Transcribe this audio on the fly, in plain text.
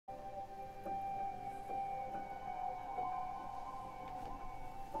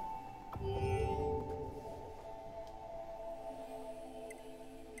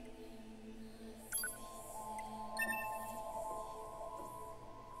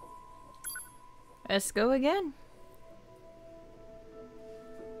Let's go again.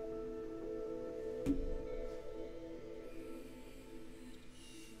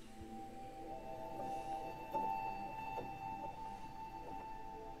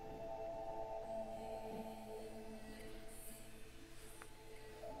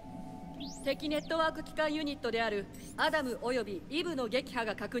 Tech ネットワーク機関ユニットであるアダムおよびイブの撃破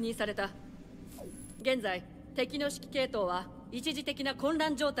が確認された。現在敵の指揮系統は一時的な混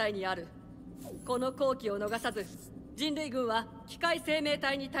乱状態にある。この好機を逃さず人類軍は機械生命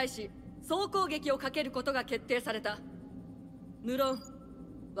体に対し総攻撃をかけることが決定された。無論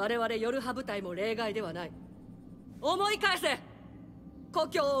我々ヨルハ部隊も例外ではない。思い返せ、故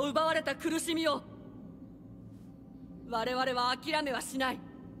郷を奪われた苦しみを。我々は諦めはしない。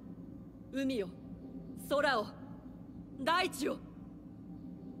海を、空を、大地を、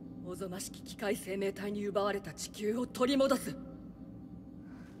おぞましき機械生命体に奪われた地球を取り戻す。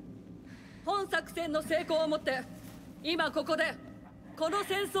本作戦の成功をもって今ここでこの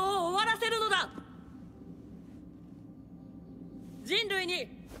戦争を終わらせるのだ。人類に栄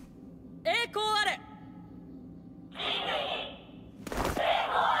光あれ。人類に栄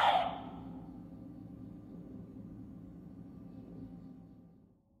光あれ。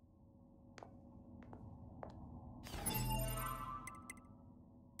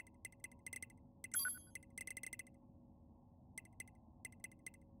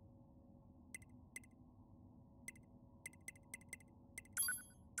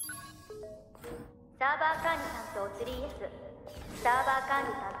サーバー管理担当 3S、 サーバー管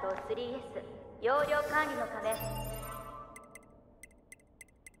理担当 3S、 容量管理のため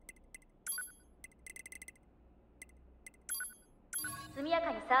速や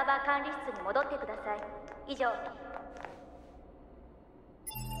かにサーバー管理室に戻ってください。以上。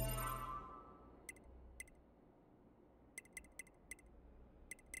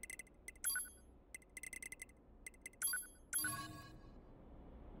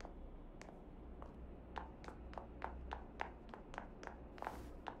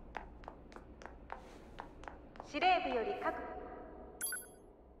司令部より各ヨ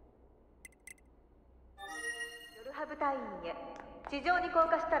ルハ部隊員へ、地上に降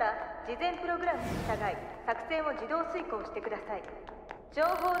下したら事前プログラムに従い作戦を自動遂行してください。情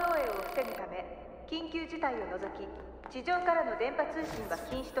報漏洩を防ぐため緊急事態を除き地上からの電波通信は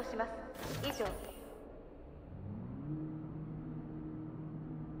禁止とします。以上。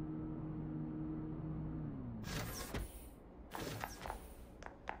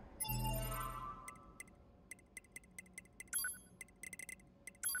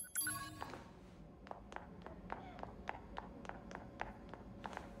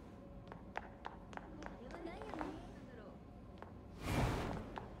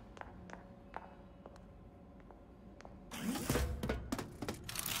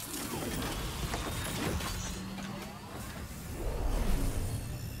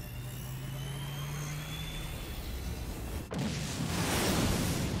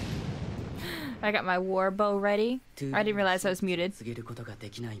I got my war bow ready. I didn't realize I was muted. 告げることが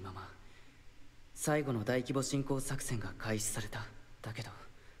できないまま最後の大規模侵攻作戦が開始された。だけど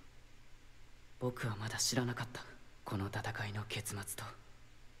僕はまだ知らなかった、この戦いの結末と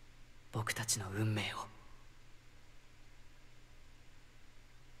僕たちの運命を。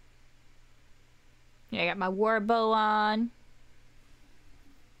Yeah, I got my war bow on.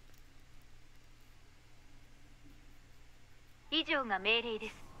 以上が命令で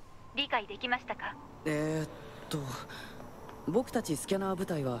す。理解できましたか？僕たちスキャナー部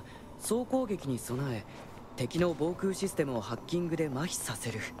隊は総攻撃に備え敵の防空システムをハッキングで麻痺さ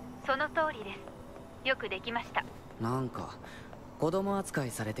せる。その通りです。よくできました。なんか子供扱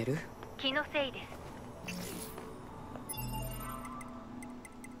いされてる？気のせいで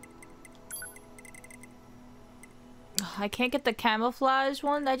す。I can't get the camouflage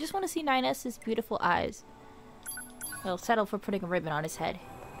one. I just want to see 9S's beautiful eyes. He'll settle for putting a ribbon on his head.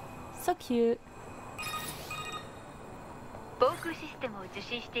 So cute. 防空システムを受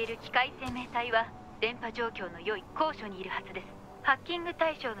信している機械生命体は電波状況の良い高所にいるはずです。ハッキング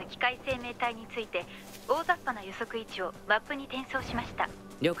対象の機械生命体について大雑把な予測位置をマップに転送しました。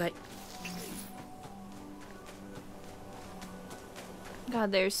了解。 God,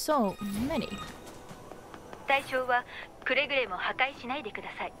 there's so many. 対象はくれぐれも破壊しないでく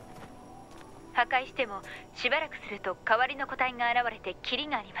ださい。破壊してもしばらくすると代わりの個体が現れてキリ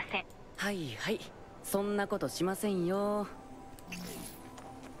がありません。はいはい、そんなことしませんよ。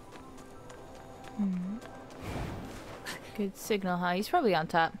Good signal, huh? He's probably on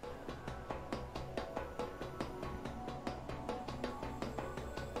top.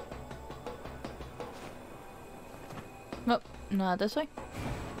 Oh, not this way.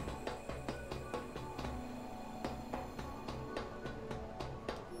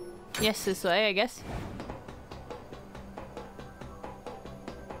 Yes, this way, I guess.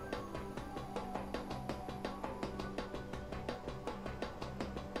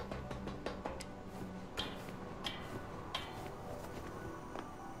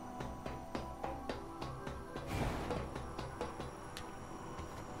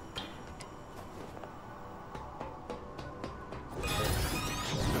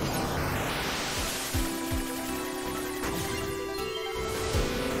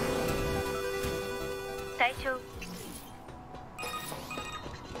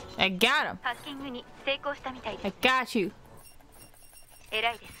 I got him. I got you.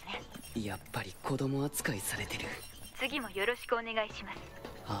 偉いですね。やっぱり子供扱いされてる。次もよろしくお願いします。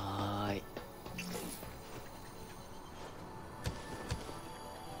はーい。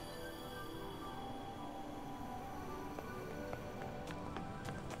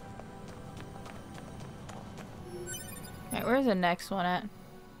Alright, where's the next one at?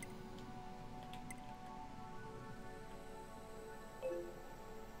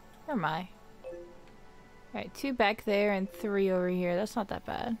 Where am I? Alright, 2 back there and 3 over here. That's not that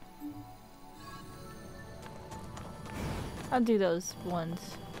bad. I'll do those ones.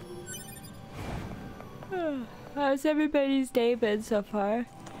 How's everybody's day been so far?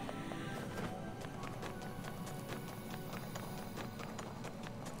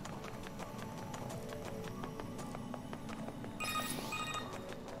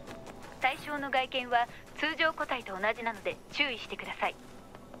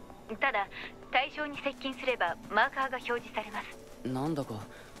なんだか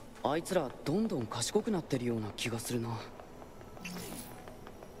あいつらどんどん賢くなってるような気がするな。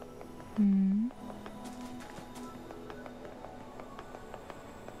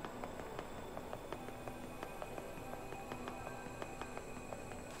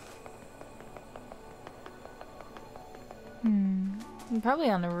Probably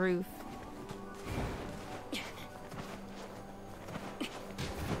on the roof.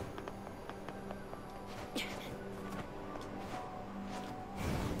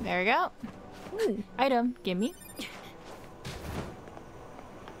 There we go. Ooh, item, gimme.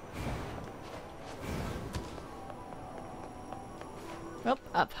 Oh,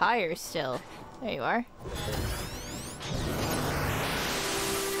 up higher still. There you are.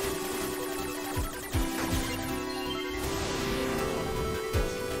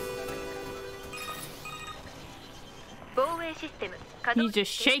 He's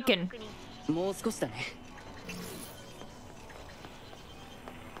just shaking. もう少しだね。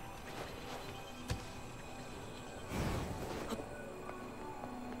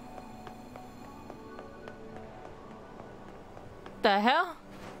The hell?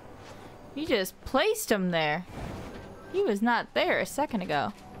 You just placed him there. He was not there a second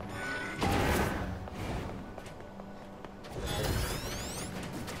ago.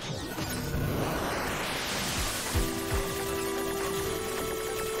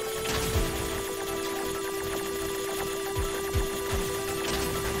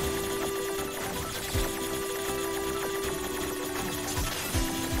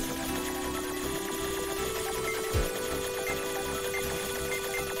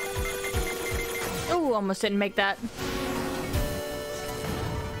 Almost didn't make that.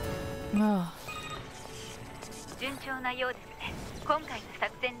 Oh. 順調なようですね。今回の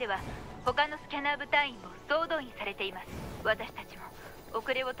作戦では他のスキャナー部隊員も総動員されています。私たちも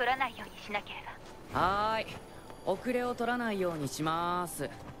遅れを取らないようにしなければ。はーい。遅れを取らないようにします。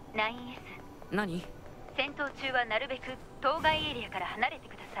9S。何？戦闘中はなるべく当該エリアから離れて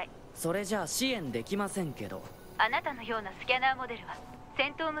ください。それじゃあ支援できませんけど。あなたのようなスキャナーモデルは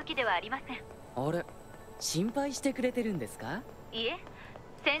戦闘向きではありません。あれ？心配してくれてるんですか？いえ、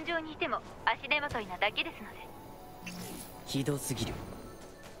戦場にいても足手まといなだけですので。ひどすぎる。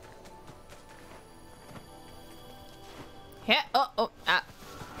Yeah. Oh.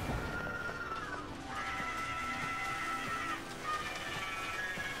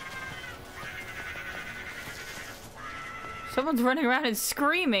 Someone's running around and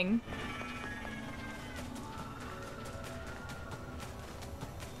screaming.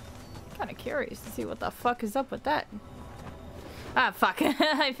 Kinda curious to see what the fuck is up with that. Ah, fuck.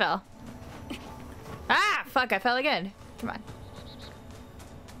 I fell. Ah, fuck, I fell again. Come on.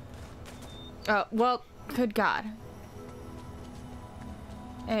 Oh, well, good God.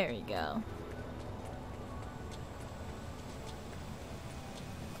 There you go.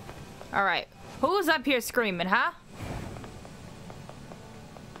 Alright. Who's up here screaming, huh?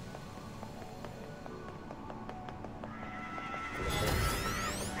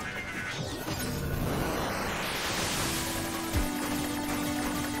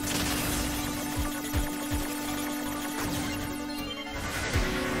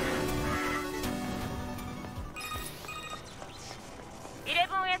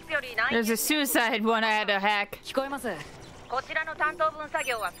 There's a suicide one I had to hack. 聞こえます。こちらの担当分作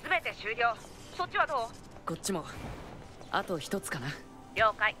業は全て終了。そっちはどう？こっちもあと一つかな。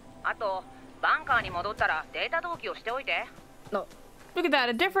了解。あとバンカーに戻ったらデータ同期をしておいて。あ、 Look at that,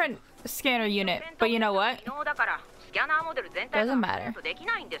 a different scanner unit. But you know what? 昨日だからスキャナーモデル全体が Doesn't matter. でき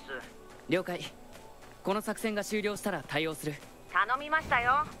ないんです。了解。この作戦が終了したら対応する。頼みました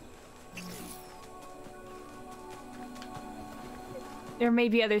よ。There may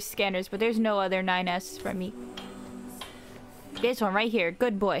be other scanners, but there's no other 9S from me. This one right here,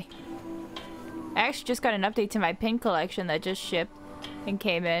 good boy. I actually just got an update to my pin collection that just shipped and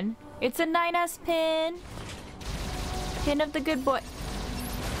came in. It's a 9S pin! Pin of the good boy.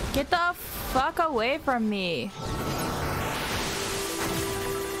 Get the fuck away from me.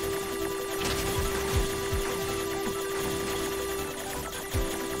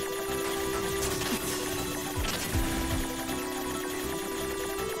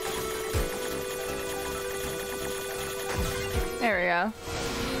 There we go.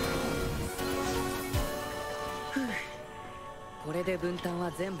 これで分担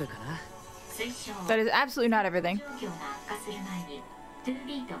は全部かな。 That is absolutely not everything.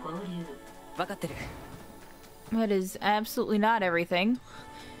 分かってる。 That is absolutely not everything.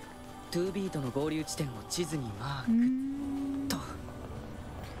 2B との合流地点を地図にマークと。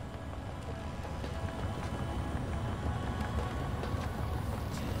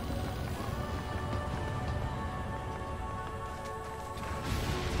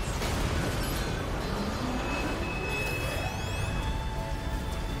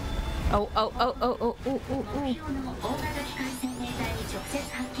Oh, oh, oh, oh, oh, oh, oh, oh. 目標の大型機械生命体に直接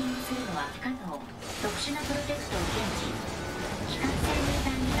ハッキングするのは不可能。特殊なプロテクトを検知。機関生命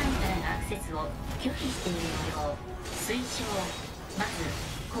体以外からのアクセスを拒否している模様。推奨。まず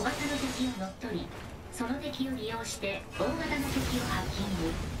小型の敵を乗っ取り、その敵を利用して大型の敵をハッキン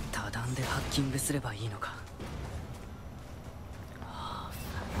グ。多段でハッキングすればいいのか。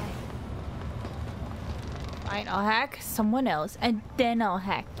Fine, I'll hack someone else, and then I'll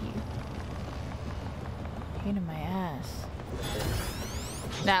hack you. Pain in my ass.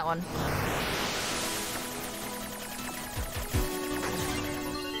 That one.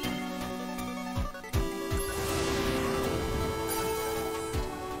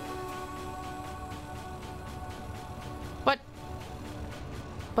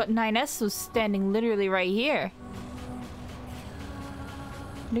 But 9S was standing literally right here.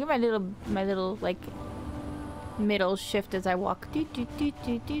 Look at my little like middle shift as I walk. Do, do, do,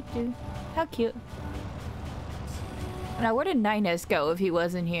 do, do, do. How cute. Now, where did 9S go if he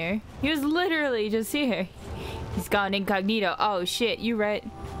wasn't here? He was literally just here. He's gone incognito. Oh shit, you right.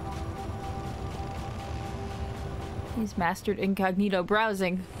 He's mastered incognito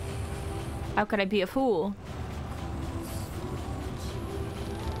browsing. How could I be a fool?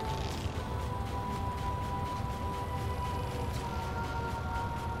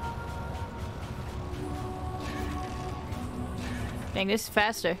 Dang, this is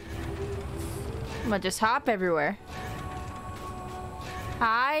faster. I'm gonna just hop everywhere.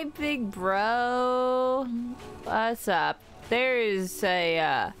 Hi, big bro. What's up? There's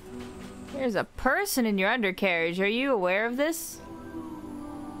a person in your undercarriage. Are you aware of this?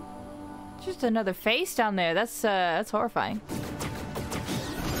 Just another face down there. That's horrifying.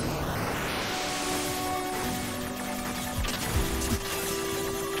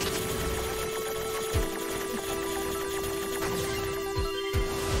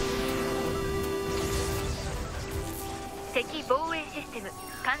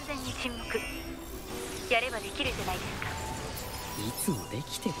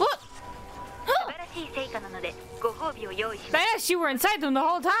 What? Yes, you were inside them the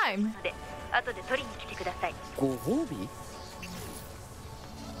whole time. 後で取りに来てください。ご褒美?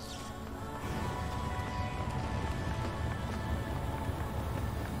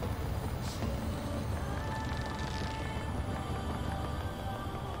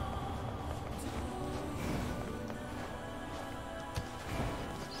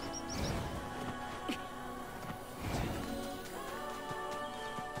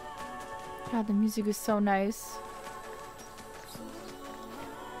 God, the music is so nice.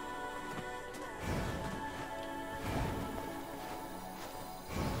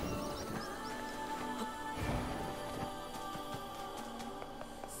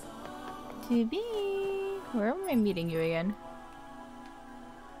 TV, where am I meeting you again?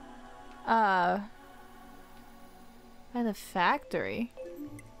 By the factory.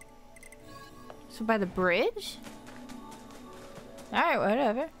 So by the bridge? Alright,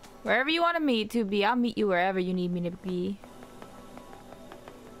 whatever. Wherever you want to meet, to be, I'll meet you wherever you need me to be.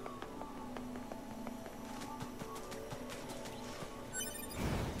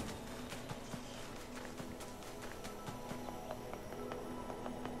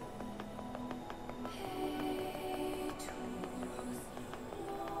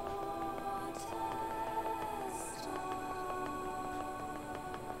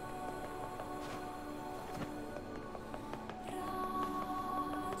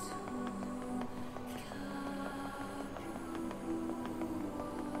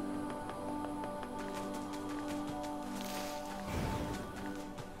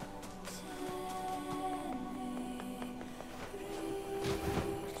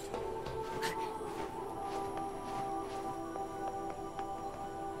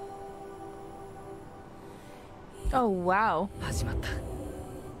 Oh wow. 始まった。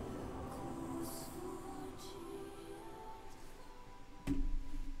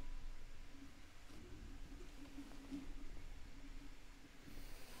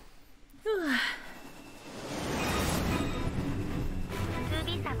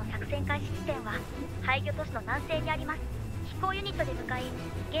2B さんの作戦開始地点は廃墟都市の南西にあります。飛行ユニットで向かい、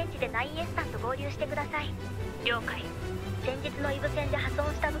現地で 9S さんと合流してください。了解。先日のイブ戦で破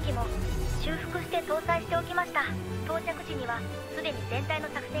損した武器も修復して搭載しておきました。到着時にはすでに全体の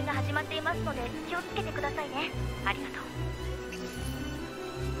作戦が始まっていますので気をつけてくださいね。ありがとう。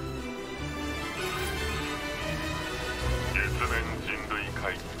月面人類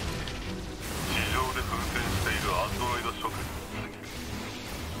会議。地上で奮戦しているアンドロイド諸君に次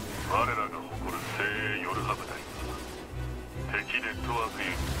ぐ我らが誇る精鋭ヨルハ部隊は敵ネットワーク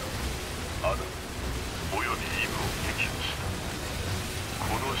ユニットアダムおよびイブを撃破した。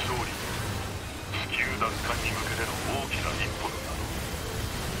この勝利は地球奪還に向けての大きな一歩となる。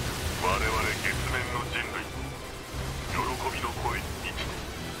我々月面の人類も喜びの声に満ちて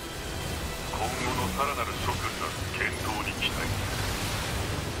今後のさらなる諸君らの健闘に期待する。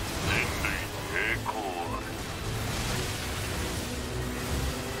人類栄光あれ。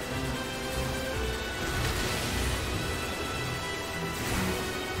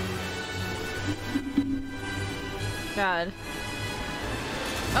God.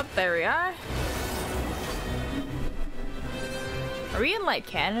 Up there we are. Are we in like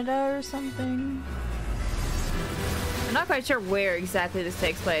Canada or something? I'm not quite sure where exactly this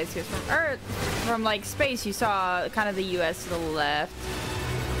takes place, because from Earth, from like space, you saw kind of the US to the left.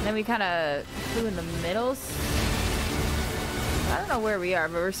 And then we kind of flew in the middle. I don't know where we are,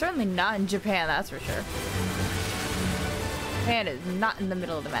 but we're certainly not in Japan, that's for sure. Japan is not in the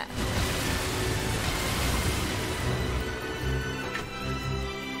middle of the map.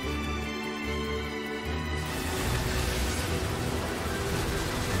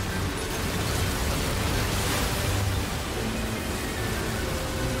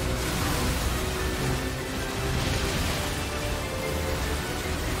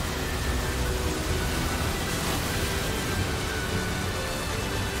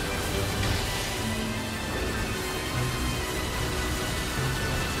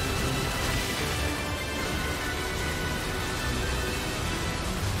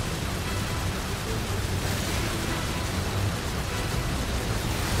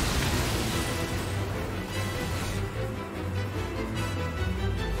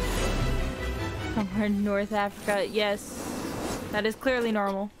 Somewhere in North Africa, yes. That is clearly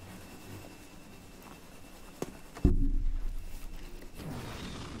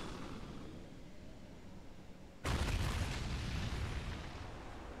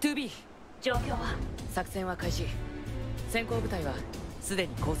状況は作戦は開始。先行部隊はすで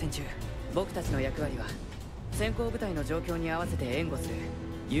に交戦中。僕たちの役割は先行部隊の状況に合わせて援護する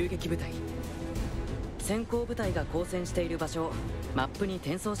遊撃部隊。先行部隊が交戦している場所をマップに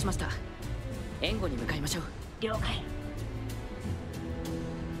転送しました。援護に向かいましょう。了解。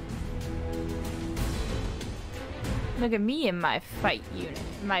Look at me in my fight unit,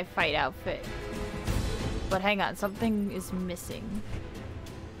 my fight outfit. But hang on, something is missing.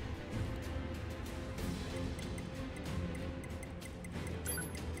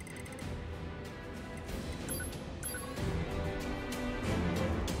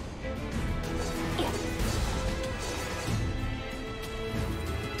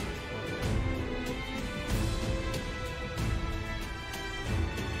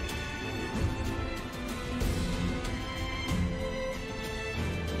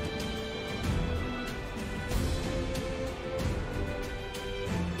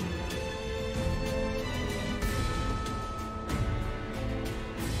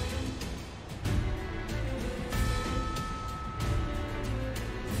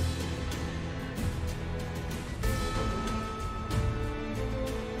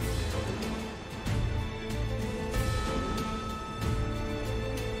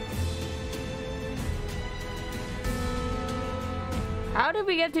 How did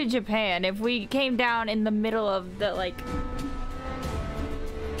we get to Japan if we came down in the middle of the, like,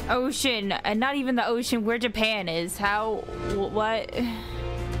 ocean, and not even the ocean where Japan is? How? What?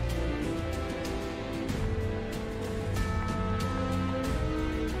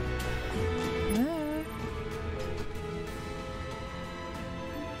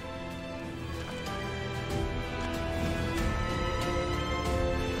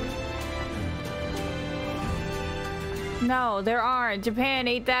 No, there aren't. Japan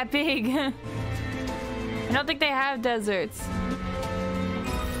ain't that big. I don't think they have deserts.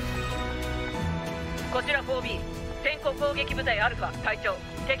 こちら 4B 先行攻撃部隊アルファ隊長、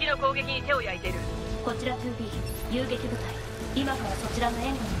敵の攻撃に手を焼いている。こちら 2B 遊撃部隊、今からそちらの援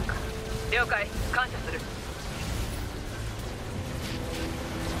護に向かう。了解、感謝する。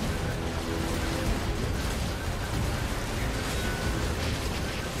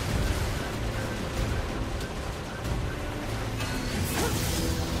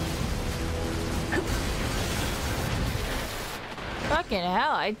Fucking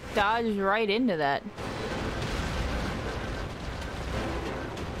hell, I dodged right into that.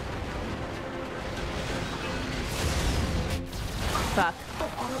 Fuck.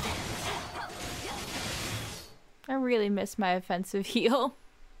 I really miss my offensive heal.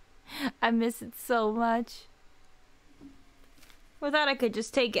 I miss it so much. With that I could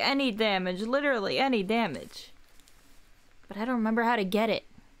just take any damage, literally any damage. But I don't remember how to get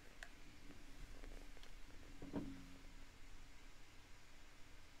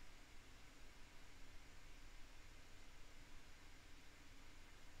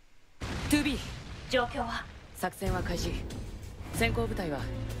状況は作戦は開始。先行部隊は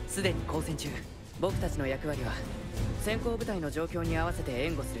すでに交戦中。僕たちの役割は先行部隊の状況に合わせて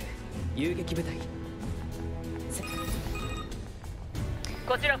援護する遊撃部隊。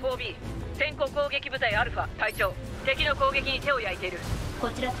こちら 4B 先行攻撃部隊アルファ隊長、敵の攻撃に手を焼いている。こ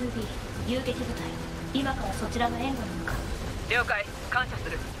ちら 2B 遊撃部隊、今からそちらの援護に向かう。了解、感謝す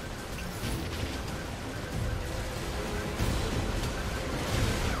る。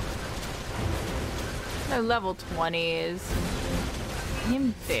Their level 20 is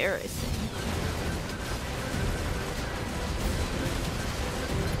embarrassing.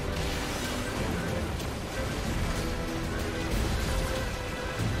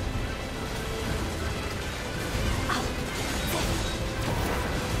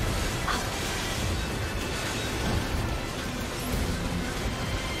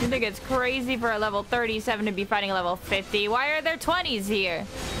 You think it's crazy for a level 37 to be fighting a level 50? Why are there 20s here?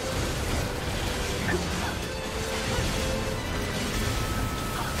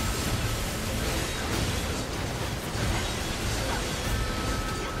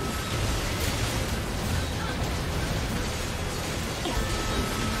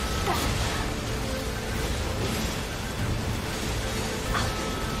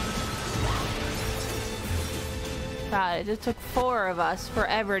 God, it just took 4 of us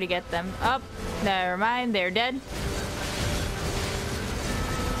forever to get them. Up. Oh, never mind, they're dead.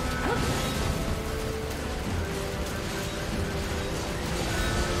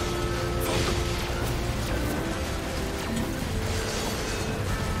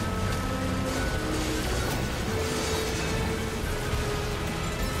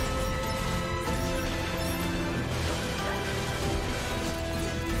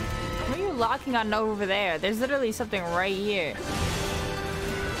 Locking on over there. There's literally something right here.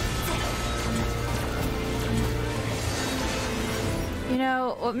 You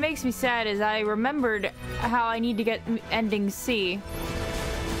know, what makes me sad is I remembered how I need to get ending C.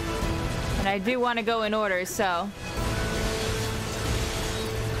 And I do want to go in order, so...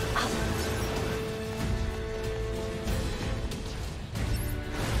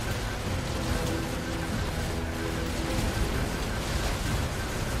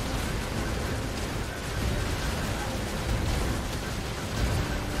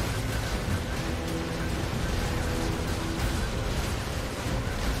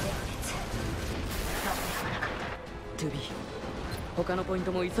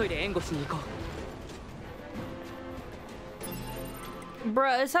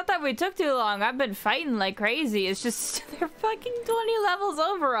 Bruh, it's not that we took too long. I've been fighting like crazy. It's just they're fucking 20 levels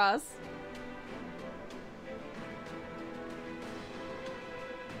over us.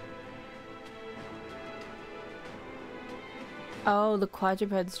 Oh, the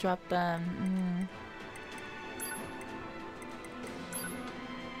quadrupeds dropped them.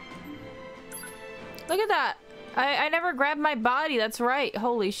 Look at that. I never grabbed my body. That's right.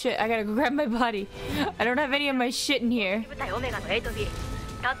 Holy shit. I gotta go grab my body. I don't have any of my shit in here. Excuse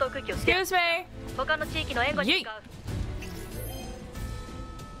me. Yeet.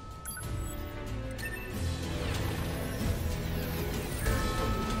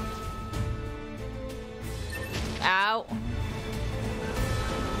 Ow.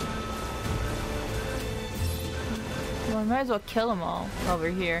 Well, I might as well kill them all over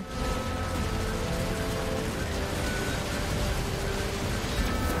here.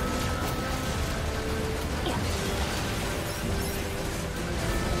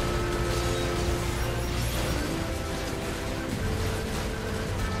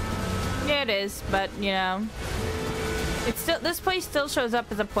 Yeah, it is, but you know, it's still, this place still shows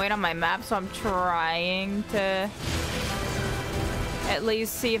up as a point on my map, so I'm trying to at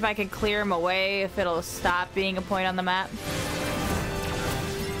least see if I can clear him away, if it'll stop being a point on the map.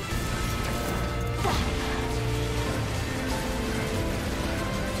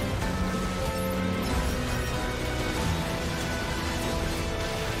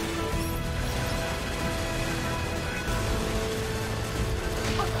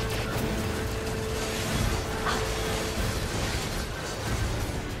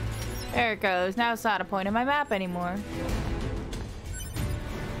 There it goes. Now it's not a point on my map anymore.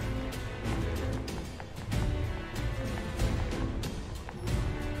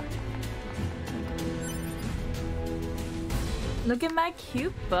 Look at my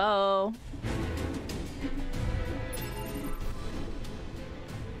cute bow.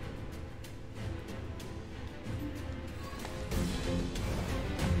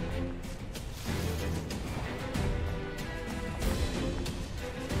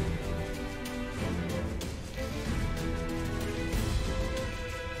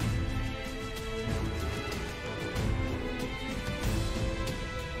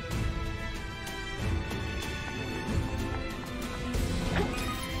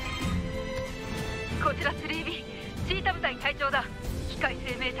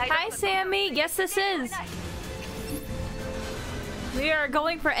 Hi, Sammy. Yes, this is. We are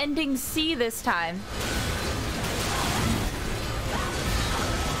going for ending C this time.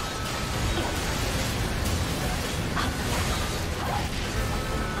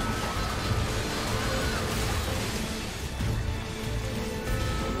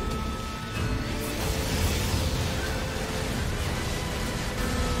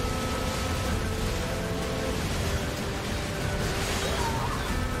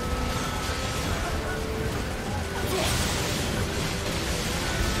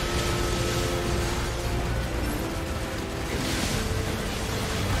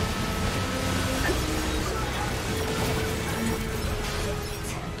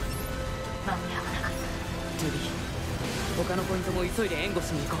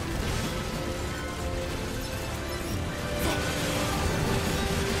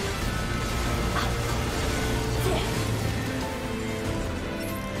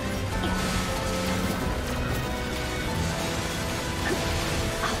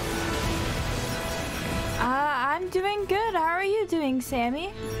 I'm doing good. How are you doing,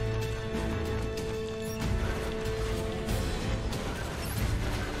 Sammy?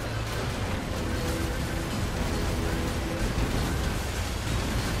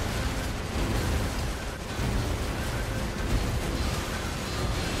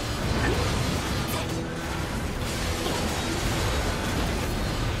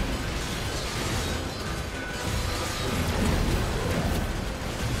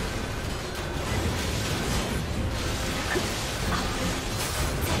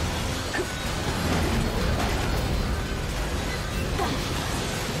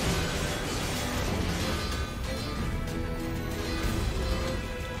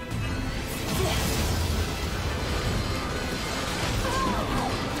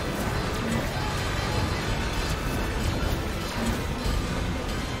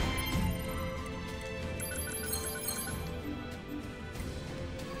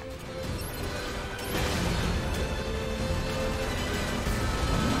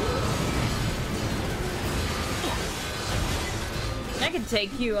 I can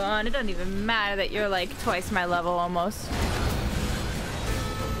take you on. It doesn't even matter that you're like twice my level almost.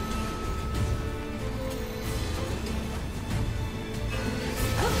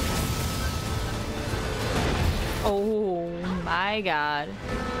 Oh my god.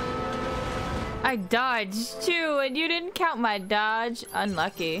 I dodged too, and you didn't count my dodge.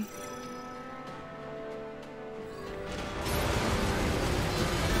 Unlucky.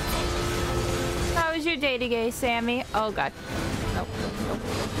 How was your day today, Sammy? Oh god. Nope, nope, nope.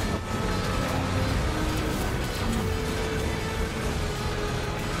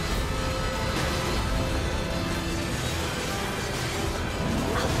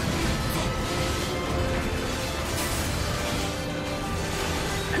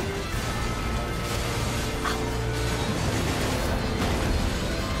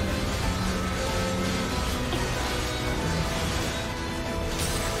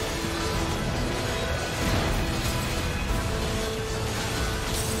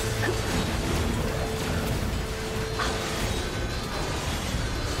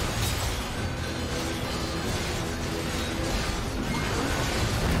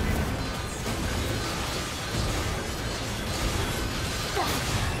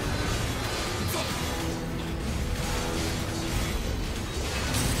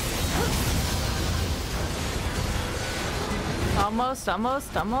 Almost.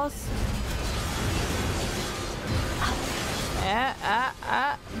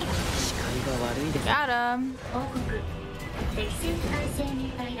 Got him.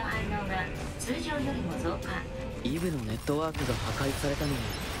 イブのネットワークが破壊されたのに、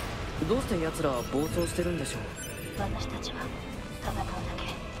どうして奴らは暴走してるんでしょう。私たちは戦うだ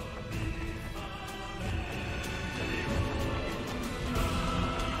け。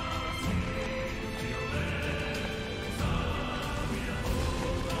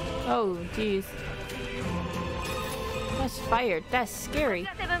 Oh Oh, jeez. That's fired. That's scary.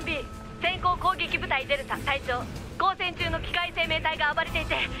 7B 先行攻撃部隊デルタ隊長、交戦中の機械生命体が暴れてい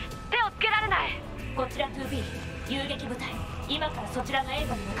て手をつけられない。こちら 2B 遊撃部隊、今からそちらの援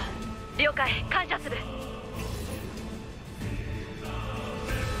護に向かう。了解、感謝する。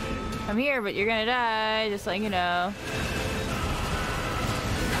 I'm here, but you're gonna die, just letting you know.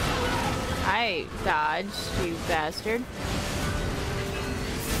 I dodged, you bastard.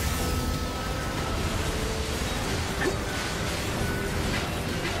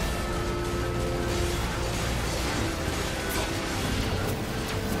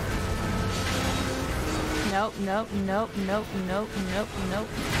 Nope, nope, nope, nope, nope, nope, nope.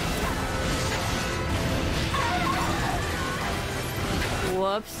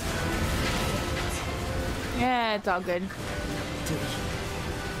 Whoops. Yeah, it's all good.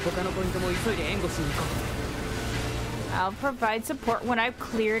 I'll provide support when I've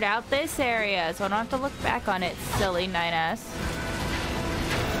cleared out this area, so I don't have to look back on it, silly 9S.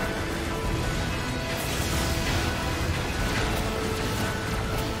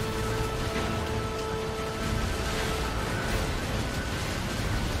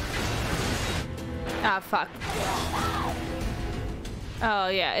 Ah, fuck. Oh,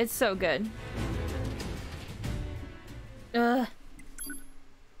 yeah, it's so good. Ugh.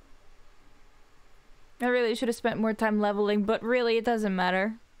 I really should have spent more time leveling, but really, it doesn't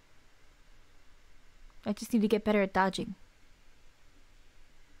matter. I just need to get better at dodging.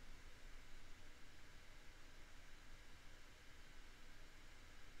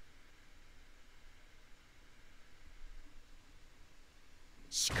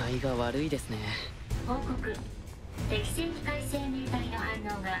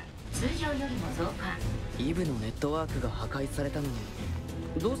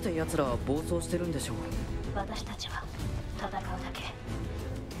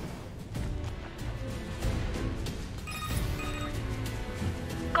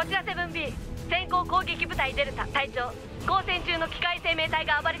こちら 7B 先行攻撃部隊デルタ隊長、交戦中の機械生命体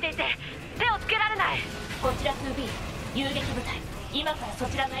が暴れていて手をつけられない。こちら 2B 遊撃部隊、今からそ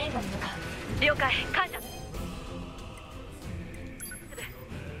ちらの援護に向かう。了解、感謝。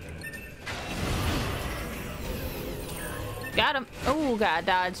 Got him. Oh, God.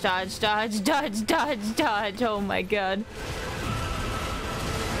 Dodge, dodge, dodge, dodge, dodge, dodge. Oh, my God.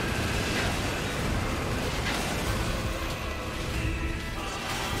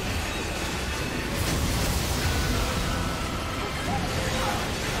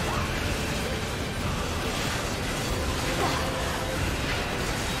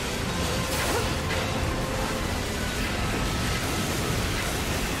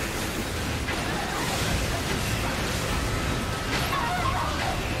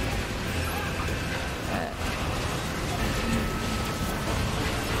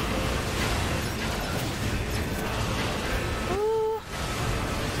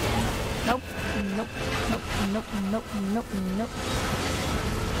 Nope.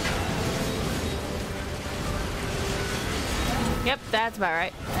 Yep, that's about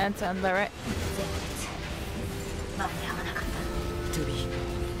right. That sounds about right.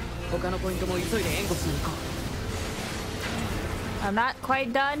 I'm not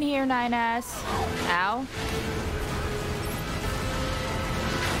quite done here, 9S. Ow.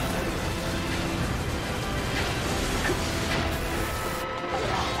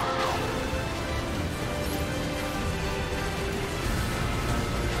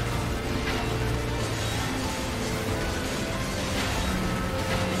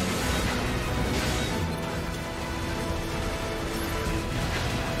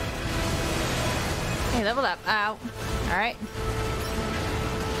 Leveled up. Ow. Alright.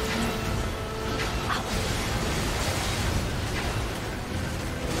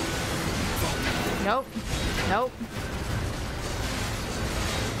 Nope. Nope.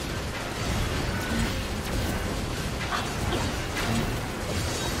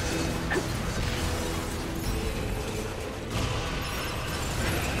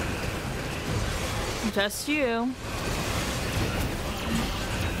 Just you.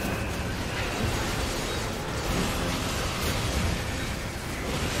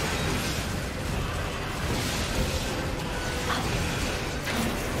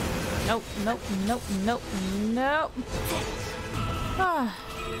 Nope. Ah.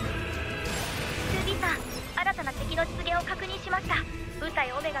 2B さん、新たな敵の出現を確認しました。部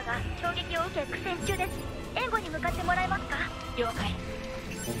隊オメガが衝撃を受け苦戦中です。援護に向かってもらえますか？了解。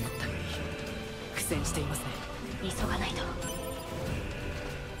思ったより苦戦していますね。急がないと。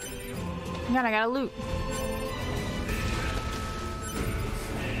God, I gotta loot.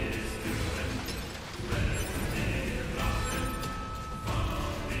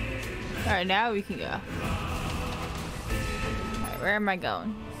 Alright, now we can go. Alright, where am I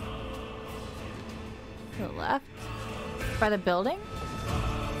going? To the left? By the building?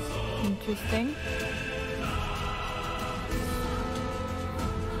 Interesting.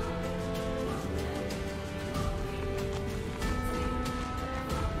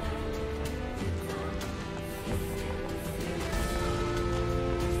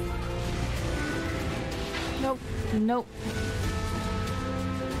 Nope. Nope.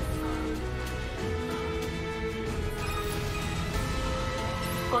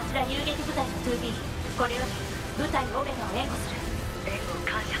こちら遊撃部隊の 2B、 これより部隊オメガを援護する。援護を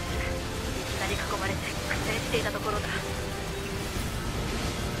感謝する。いきなり囲まれて苦戦していたところだ。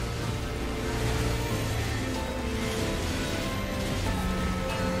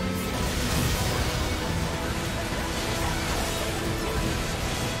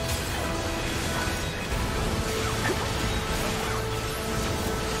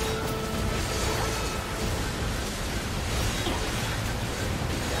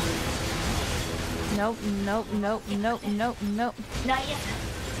Nope, nope, nope, nope, nope, nope. ナイエ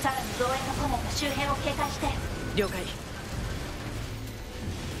ス、さらに増援が来ないか周辺を警戒して。了解。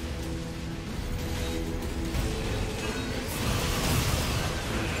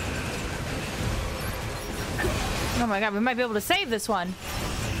Oh my god, we might be able to save this one.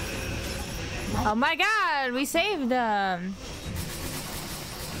 Oh my god, we saved them.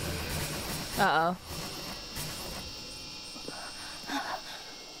 Uh-oh.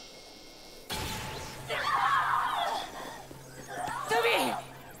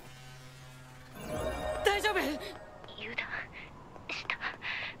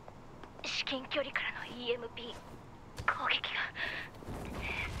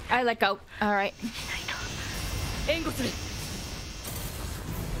 I let go. All right.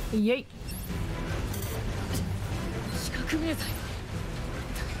 Yay.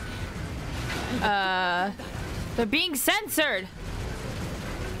 They're being censored.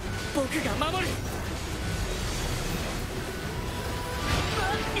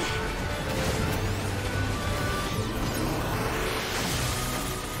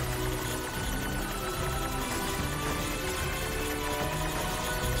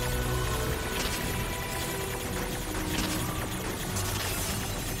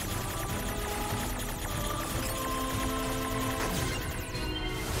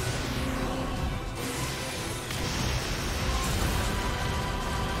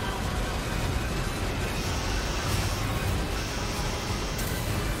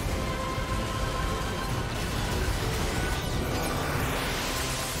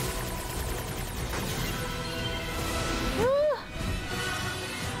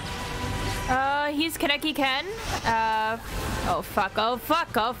 He's Kaneki Ken. Oh fuck, oh fuck,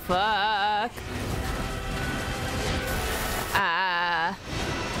 oh fuck.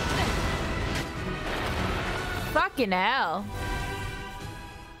 Fucking hell.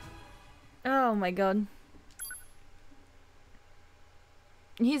 Oh my god.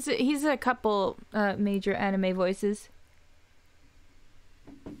 He's a couple major anime voices.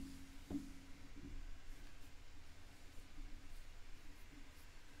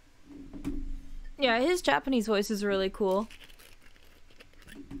 Yeah, his Japanese voice is really cool.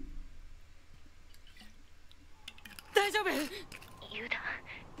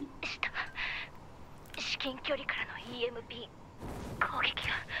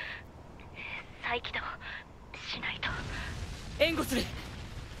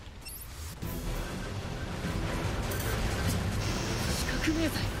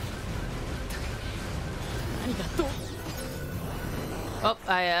 Oh,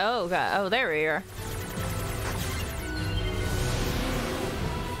 oh god, oh there we are.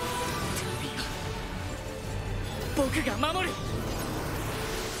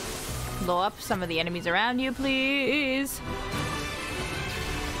 Blow up some of the enemies around you, please.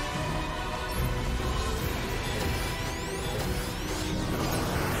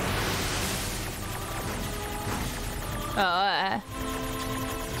 Oh,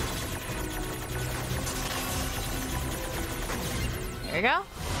 there we go.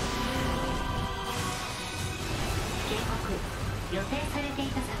 予定されてい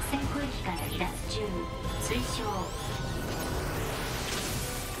た作戦区域から離脱中。推奨。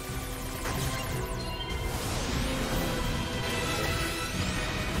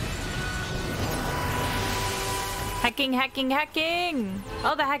Hacking, hacking, hacking!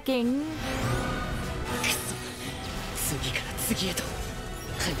 Oh, the hacking! 次から次へと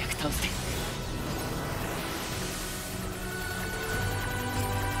早く倒して。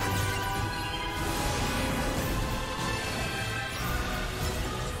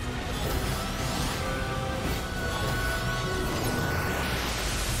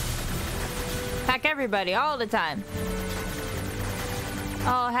hack everybody all the time.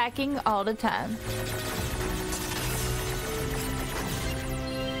 All hacking all the time.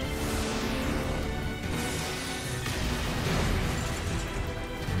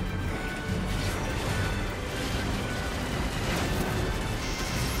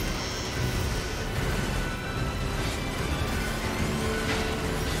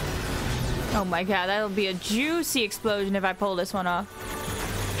 Oh my god, that'll be a juicy explosion if I pull this one off.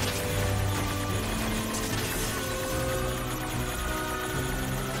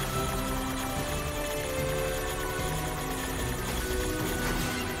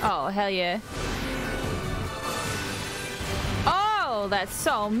 Oh, hell yeah. Oh, that's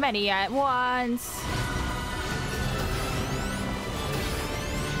so many at once.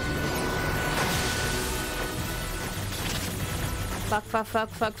 Fuck, fuck, fuck,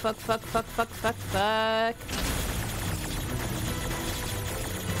 fuck, fuck, fuck, fuck, fuck, fuck, fuck.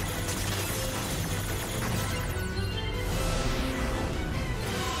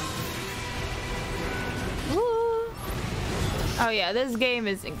 Woo. Oh yeah, this game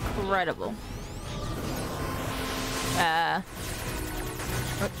is incredible.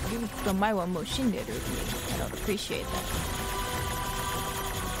 I don't appreciate that.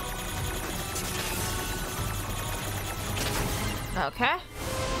 Okay.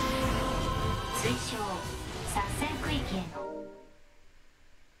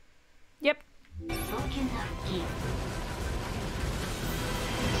 Yep.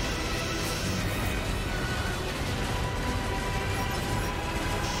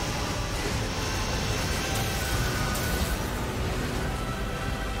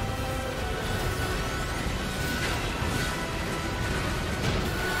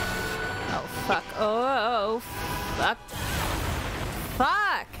 Oh fuck. Oh fuck.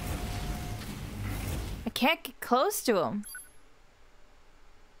 Fuck! I can't get close to him.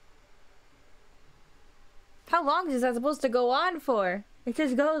 How long is that supposed to go on for? It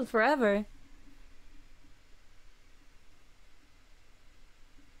just goes forever.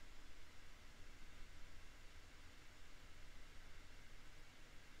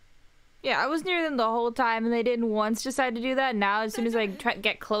 Yeah, I was near them the whole time and they didn't once decide to do that. Now, as soon as I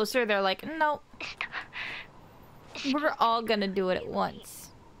get closer, they're like, nope. We're all gonna do it at once.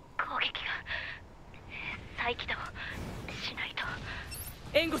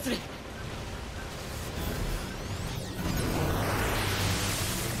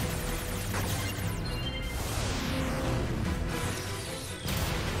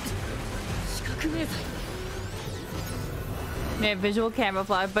 Yeah, visual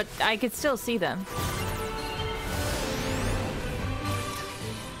camouflage, but I could still see them.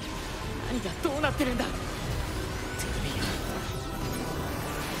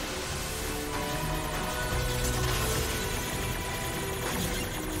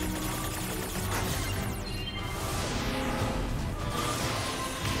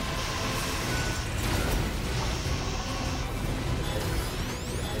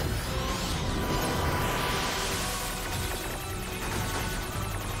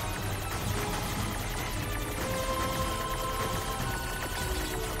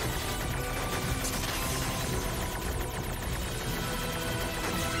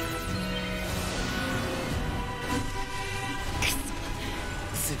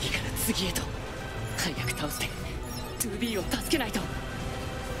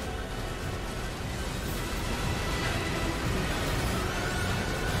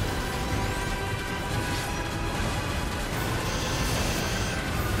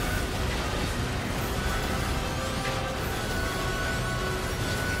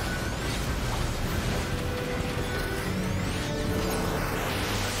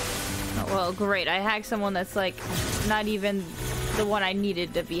 Well, great. I hacked someone that's like not even the one I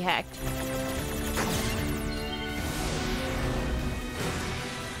needed to be hacked.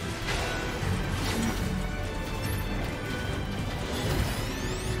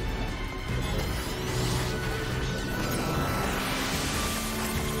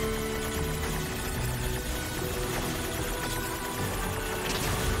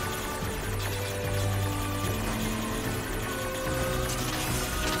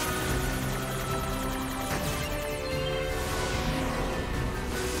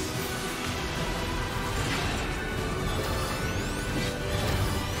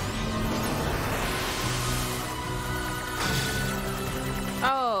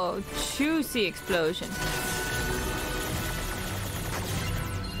 Juicy explosion.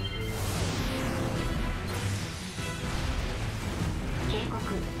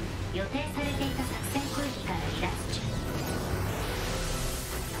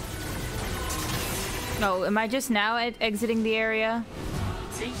 Oh, am I just now exiting the area?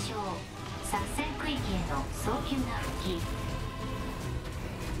 早急な復帰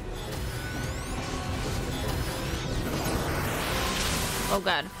Oh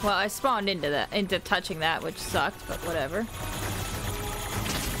god. Well, I spawned into touching that, which sucked, but whatever.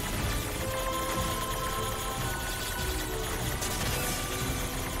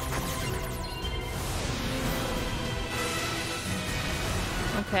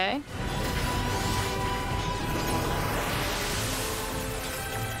 Okay.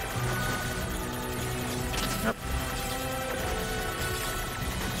 Nope.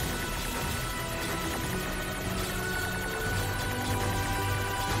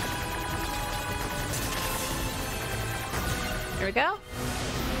 Here we go.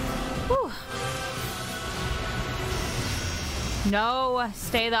 Whew. No,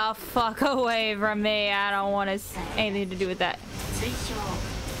 stay the fuck away from me. I don't want anything to do with that. 推奨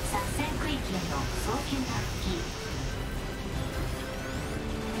作戦区域への早急な復帰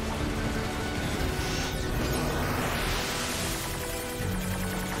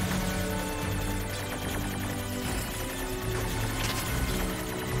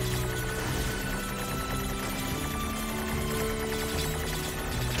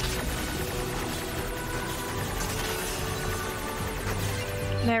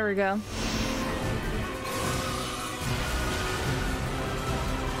There we go.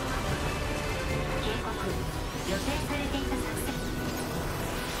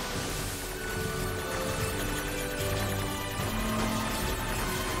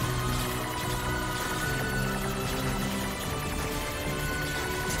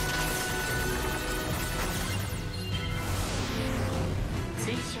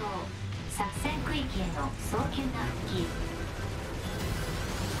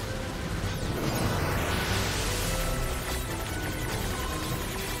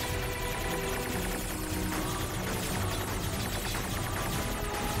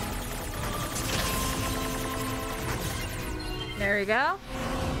 There we go.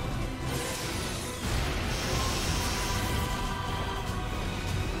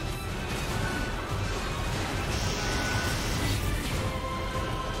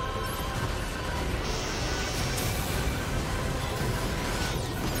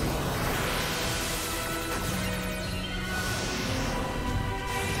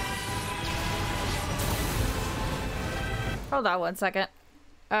 Hold on one second.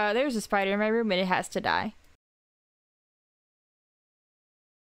 There's a spider in my room and it has to die.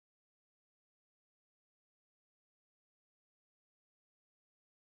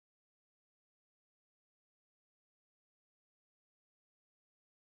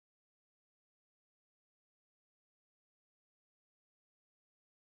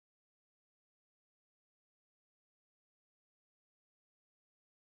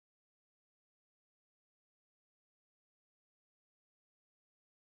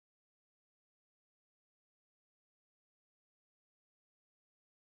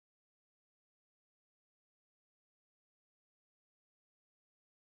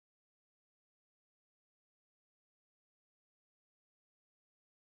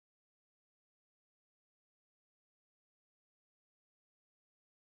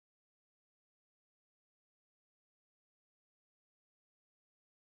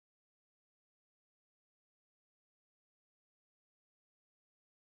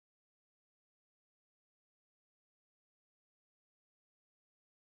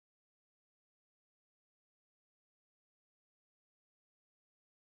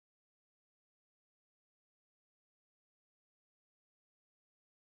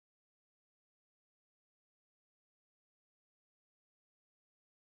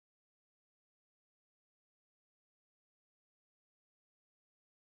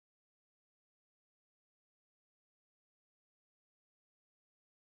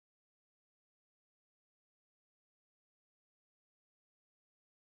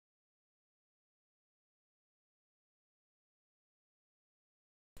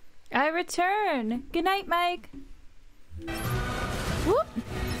 I return. Good night, Mike. Whoop.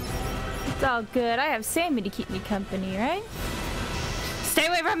 It's all good. I have Sammy to keep me company, right? Stay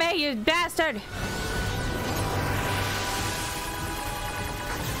away from me, you bastard!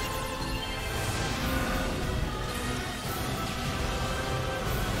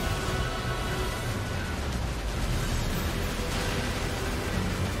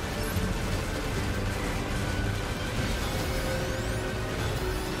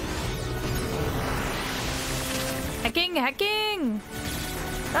 Hacking, hacking!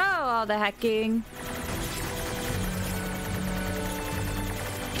 Oh, all the hacking.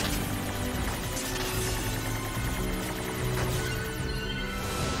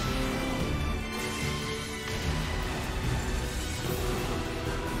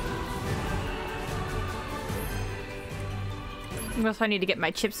 Also, I need to get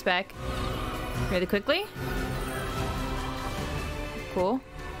my chips back really quickly. Cool.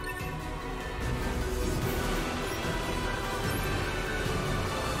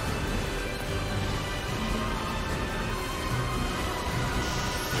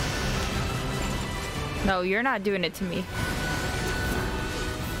 No, you're not doing it to me.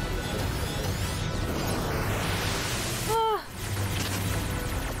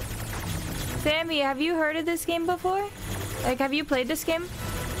 Sammy, have you heard of this game before? Like, have you played this game?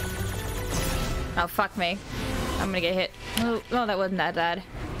 Oh, fuck me. I'm gonna get hit. Oh, no, that wasn't that bad.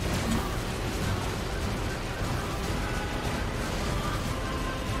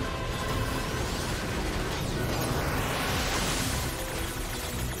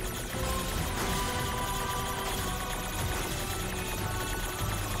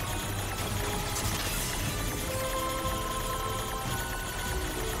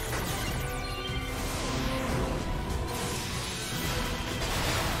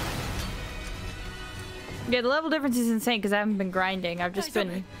 Yeah, the level difference is insane because I haven't been grinding. I've just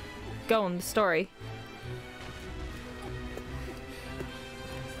been going the story.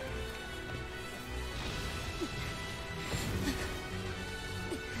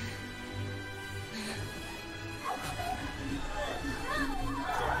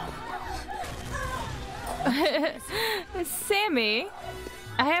 Sammy,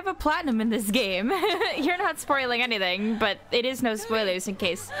 I have a platinum in this game. You're not spoiling anything, but it is no spoilers in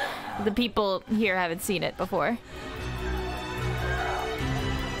case the people here haven't seen it before.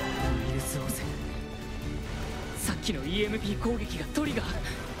 さっきの EMP 攻撃がトリガー。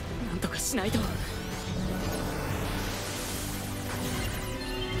なんとかしないと。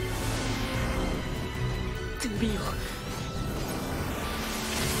2B を。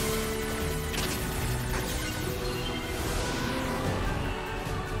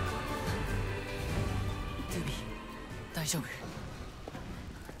大丈夫。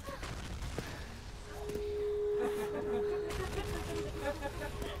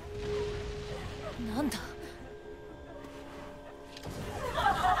なんだ。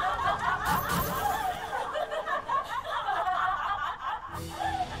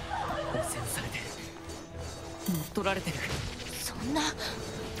汚染されて乗っ取られてる。そんな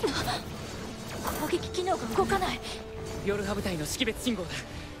攻撃機能が動かない。夜派部隊の識別信号だ。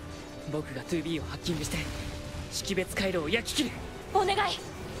僕が 2B をハッキングして識別回路を焼き切る。お願い。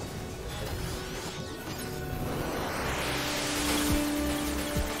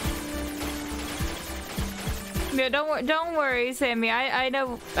Yeah, don't worry, Sammy. I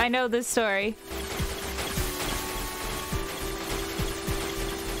know this story.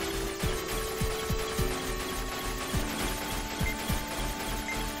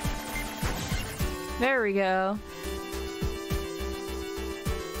 There we go.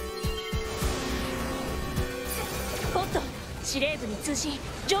 おっと、司令部に通信、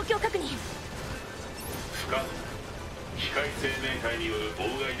状況確認。不可能。機械生命体による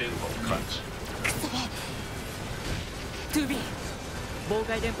妨害電波を感知。くそべ。2B 妨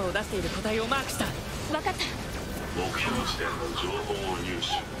害電波を出している個体をマークした。分かった。目標地点の情報を入手。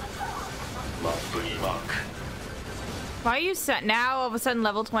マップにマーク。 Why are you set now all of a sudden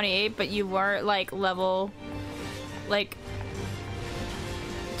level 28, but you weren't like level like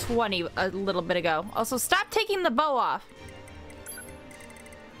 20 a little bit ago? Also, stop taking the bow off.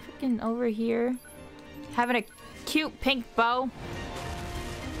 Freaking over here, having a cute pink bow.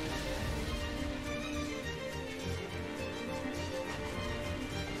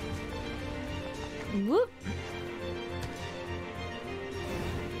 Whoop.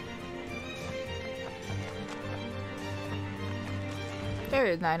 There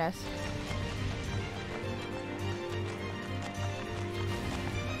is 9S.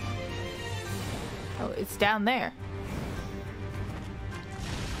 Oh, it's down there.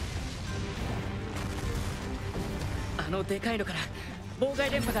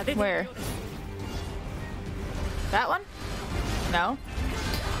 Where? That one? No.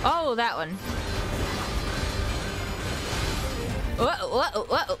 Oh, that one. Uh-oh, uh-oh,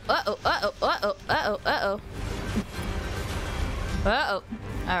 uh-oh, uh-oh, uh-oh, uh-oh, uh-oh. Uh-oh.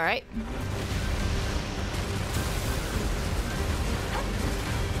 Alright.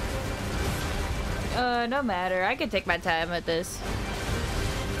 No matter. I can take my time with this.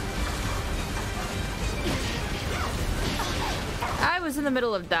 I was in the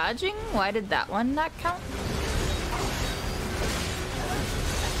middle of dodging? Why did that one not count?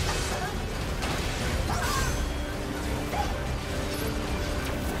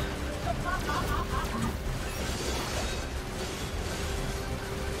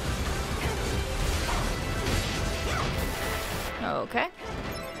 Okay.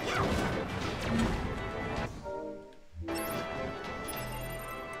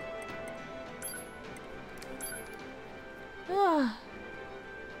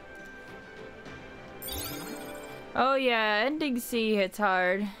 Oh yeah, ending C hits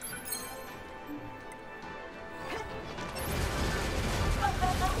hard.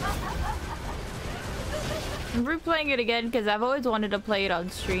 I'm replaying it again because I've always wanted to play it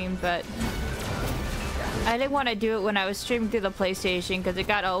on stream, but I didn't want to do it when I was streaming through the PlayStation because it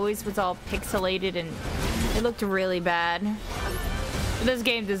was all pixelated and it looked really bad. This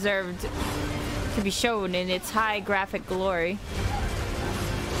game deserved to be shown in its high graphic glory.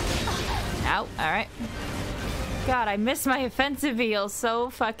 Ow, alright. God, I miss my offensive heal so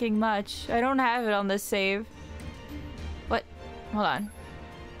fucking much. I don't have it on this save. What? Hold on.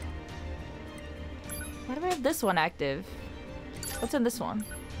 Why do I have this one active? What's in this one?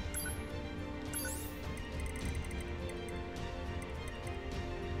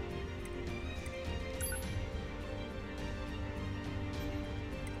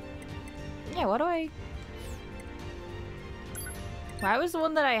 Yeah, what do I... Why was the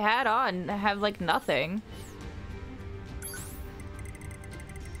one that I had on have, like, nothing?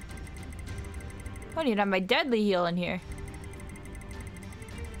 I don't even have my deadly heal in here.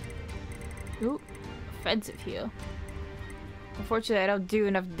 Ooh. Offensive heal. Unfortunately, I don't do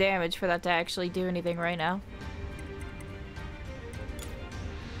enough damage for that to actually do anything right now.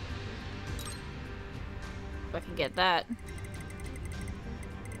 If I can get that.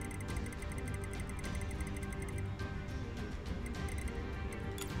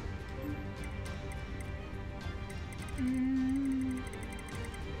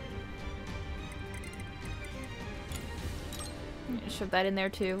 Shove that in there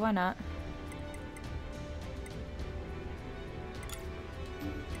too, why not?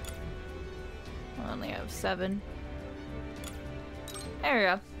 I only have 7. There we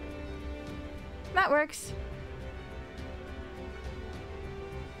go. That works.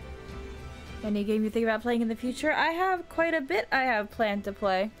 Any game you think about playing in the future? I have quite a bit I have planned to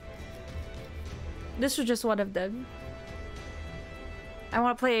play. This was just one of them. I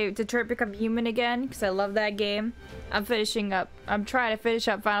want to play Detroit Become Human again because I love that game. I'm trying to finish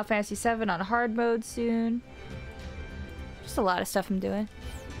up Final Fantasy VII on hard mode soon. Just a lot of stuff I'm doing.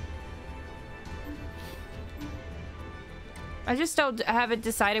 I haven't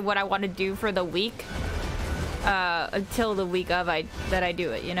decided what I want to do for the week until the week of that I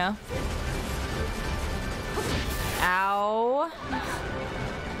do it, you know? Ow.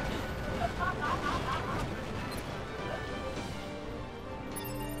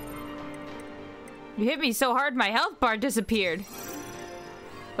 You hit me so hard my health bar disappeared.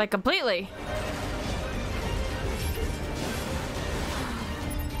 Like completely.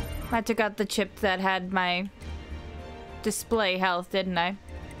 I took out the chip that had my display health, didn't I?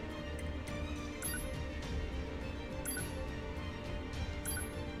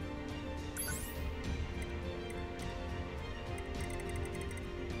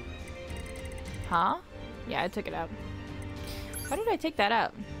 Huh? Yeah, I took it out. Why did I take that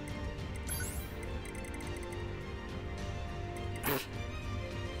out?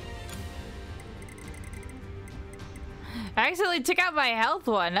 I accidentally took out my health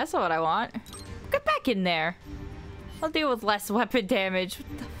one. That's not what I want. Get back in there. I'll deal with less weapon damage.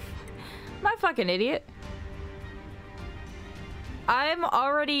 What the fuck? Am I a fucking idiot? I'm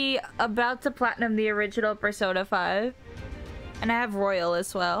already about to platinum the original Persona 5. And I have Royal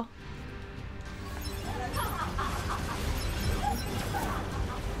as well.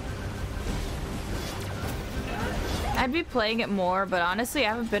 I'd be playing it more, but honestly, I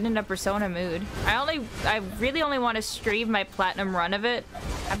haven't been in a Persona mood. I really only want to stream my platinum run of it.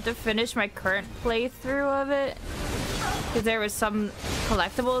 I have to finish my current playthrough of it. Because there was some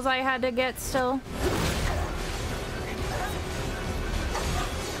collectibles I had to get still.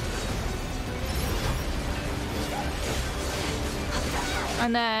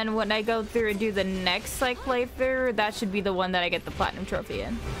 And then when I go through and do the next playthrough, that should be the one that I get the platinum trophy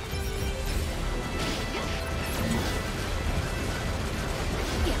in.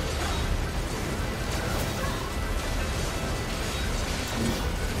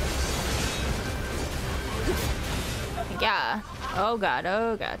 Yeah. Oh god,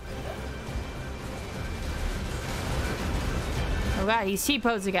 oh god. Oh god, he's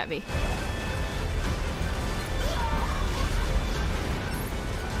T-posing at me.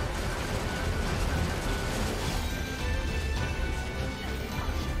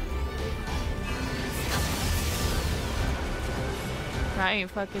 I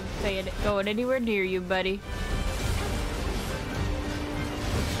ain't fucking going anywhere near you, buddy.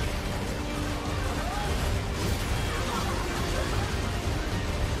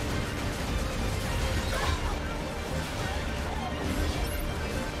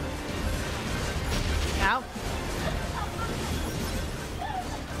 Out.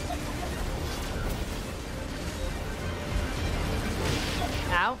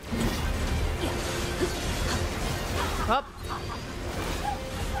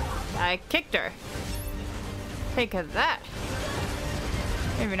 I kicked her. Take that.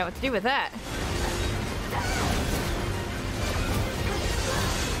 I don't even know what to do with that.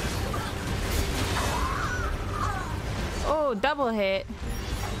 Oh, double hit.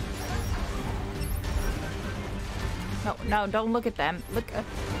 No, no, don't look at them. Look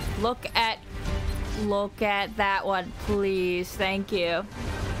at that one, please. Thank you.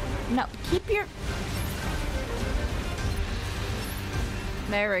 No, keep your...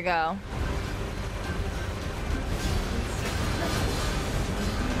 There we go.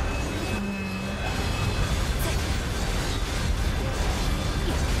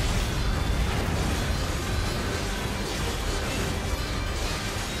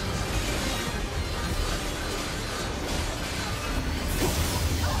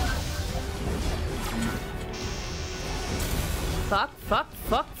 Fuck, fuck,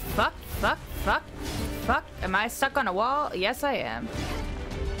 fuck, fuck, fuck, fuck, fuck. Am I stuck on a wall? Yes, I am.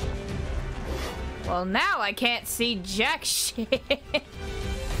 Well, now I can't see jack shit.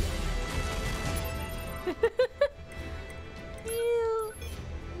 Ew.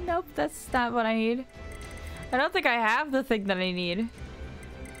 Nope, that's not what I need. I don't think I have the thing that I need.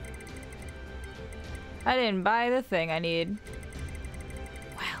 I didn't buy the thing I need.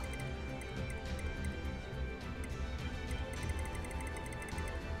 Wow.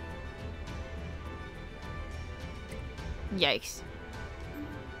 Yikes.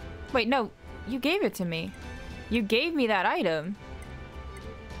 Wait, no. You gave it to me. You gave me that item.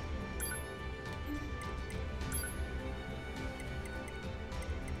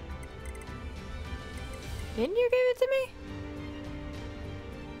 Didn't you give it to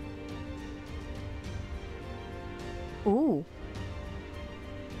me? Ooh.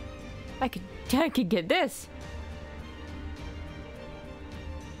 I could get this.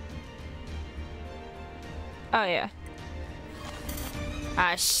 Oh yeah.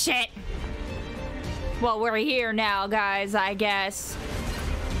 Ah shit. Well, we're here now, guys, I guess.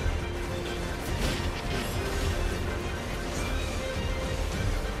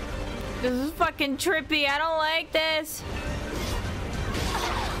 This is fucking trippy. I don't like this.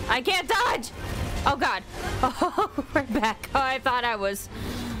 I can't dodge. Oh god. Oh, we're back. Oh, I thought I was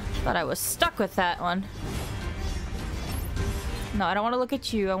stuck with that one. No, I don't want to look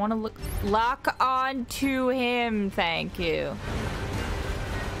at you. I want to lock on to him. Thank you.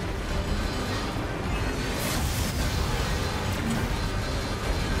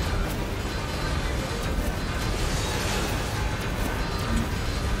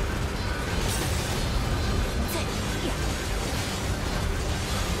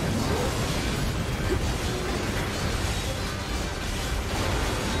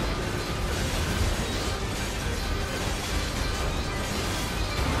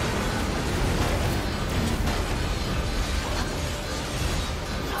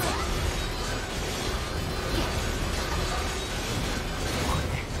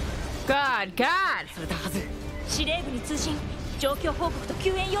 God! それだはず。司令部に通信、状況報告と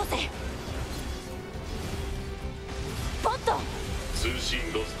救援要請。ポット。通信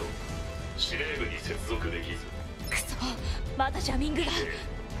ロスト。司令部に接続できず。くそ、まだジャミングが。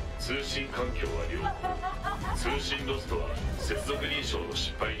通信環境は良好。通信ロストは接続認証の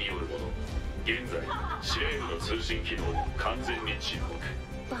失敗によるもの。現在、司令部の通信機能完全に沈黙。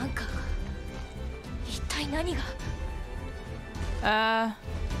バンカーが。一体何が。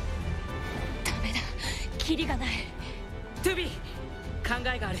キリがない。トゥビー、考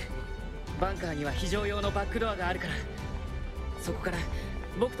えがある。バンカーには非常用のバックドアがあるから、そこから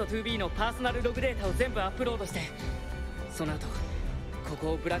僕と 2B のパーソナルログデータを全部アップロードして、その後こ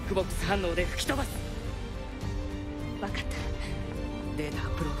こをブラックボックス反応で吹き飛ばす。分かった。データア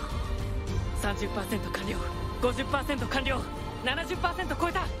ップロード 30% 完了、 50% 完了、 70% 超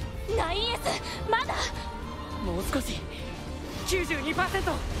えた。 9S まだもう少し。 92%。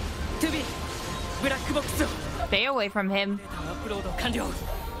 2B、ブラックボックスを Stay away from him. データアップロード完了。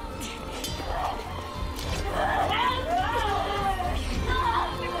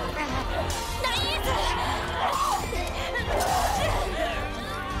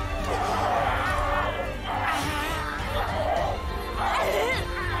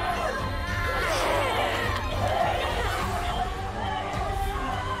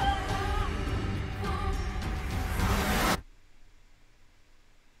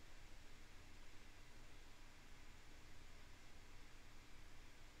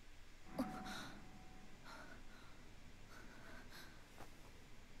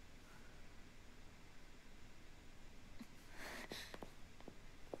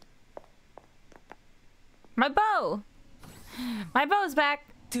My bow! My bow's back!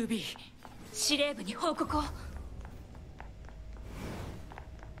 2B、司令部に報告を。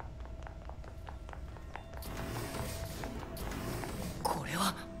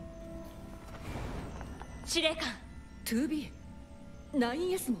司令官。 2B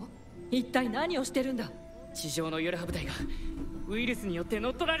 9S も一体何をしてるんだ。地上のヨルハ部隊がウイルスによって乗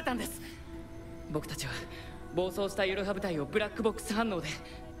っ取られたんです。僕たちは暴走したヨルハ部隊をブラックボックス反応で。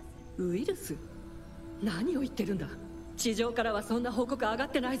ウイルス？何を言ってるんだ。地上からはそんな報告上がっ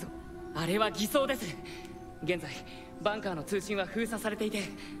てないぞ。あれは偽装です。現在バンカーの通信は封鎖されていて。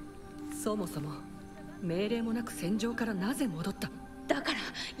そもそも命令もなく戦場からなぜ戻った。だから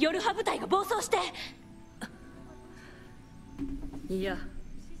ヨルハ部隊が暴走して。いや、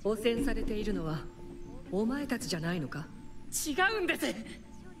汚染されているのはお前たちじゃないのか。違うんです。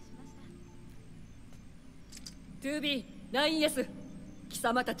 2B 9S 貴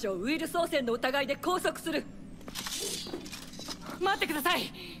様たちをウイルス汚染の疑いで拘束する。待ってくださ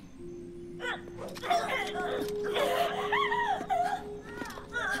い。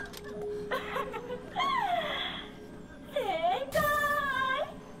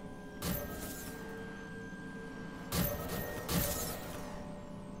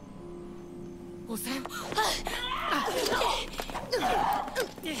汚染。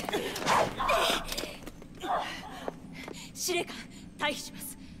司令官、退避しま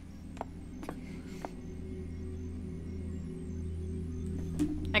す。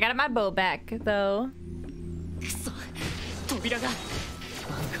I got my bow back, though. くそ、扉がバン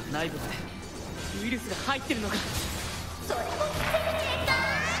カー内部までウイルスが入ってるのか。それも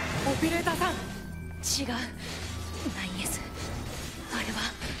オペレーターさん。違う。9S。あれは。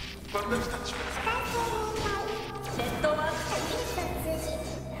私たちはネットワーク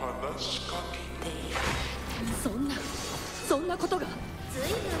話しかけている。そんなことが。ずい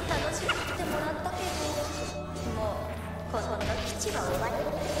ぶん楽しませてもらったけど、もうこの基地は終わり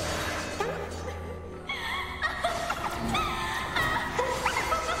だ。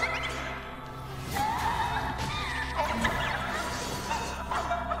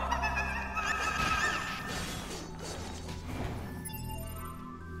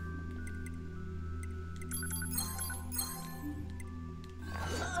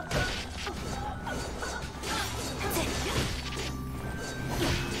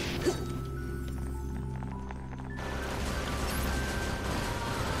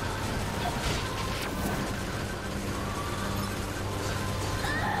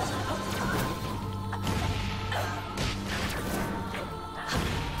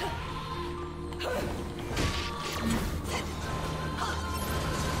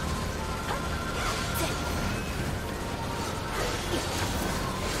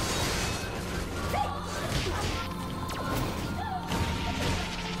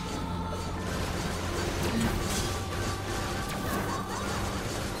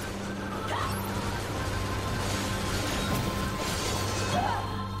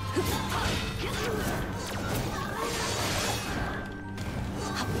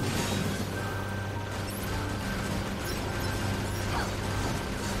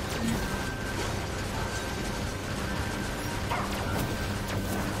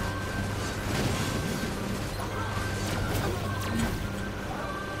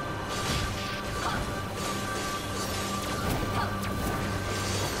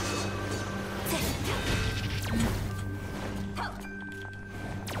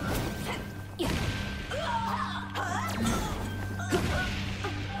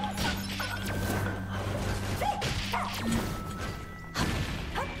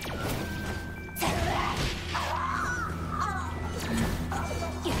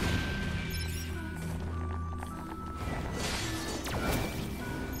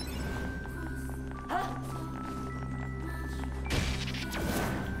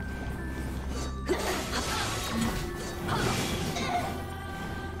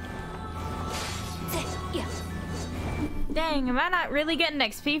Dang, am I not really getting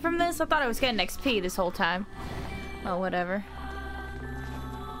XP from this? I thought I was getting XP this whole time. Oh, whatever.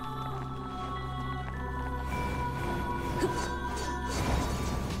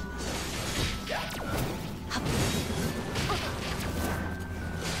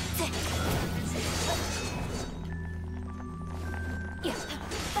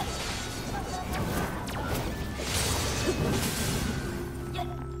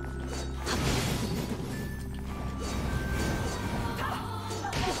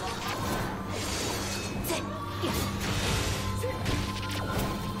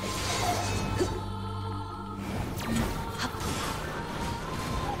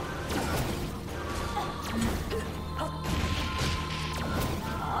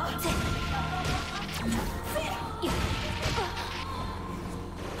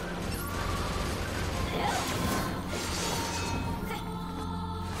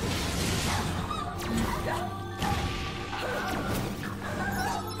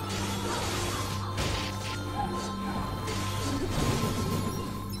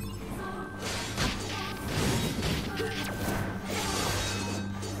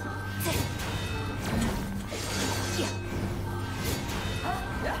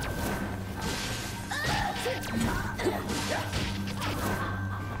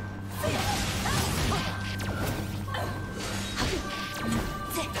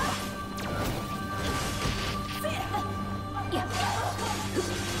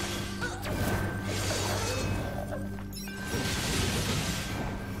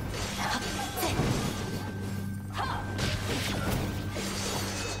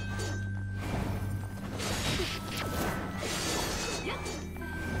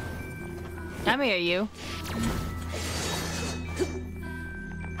 Come here, you.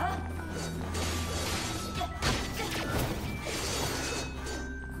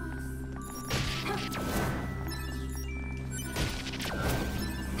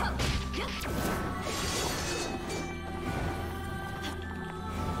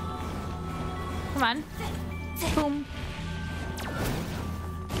 Come on. Boom.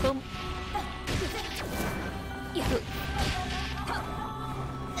 Boom.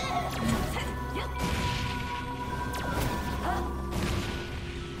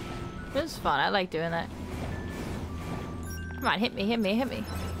 This is fun. I like doing that. Come on, hit me, hit me, hit me.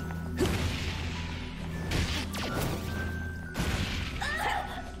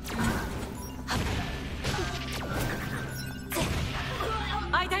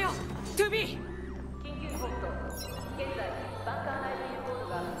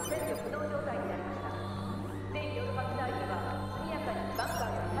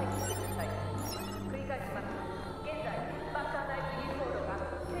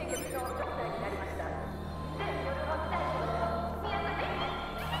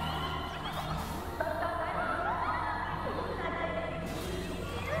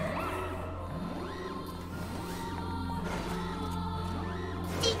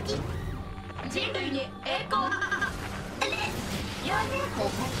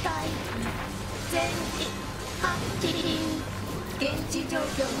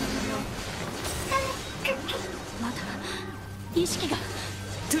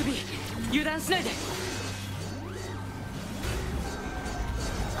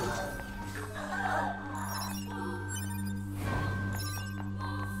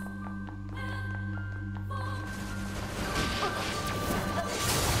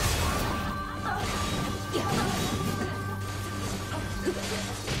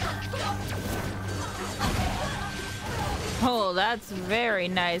 Oh, that's very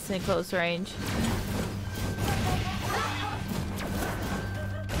nice in close range.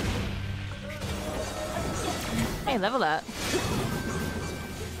 Hey, level up.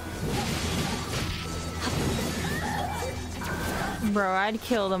 Bro, I'd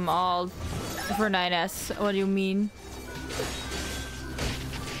kill them all for 9S. What do you mean?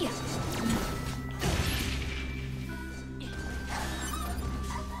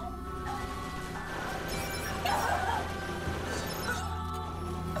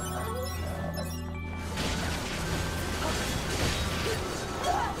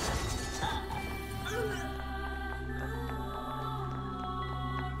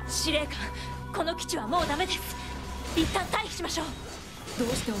司令官、この基地はもうダメです。一旦退避しましょう。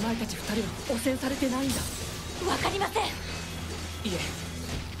どうしてお前たち二人は汚染されてないんだ。わかりません。いえ、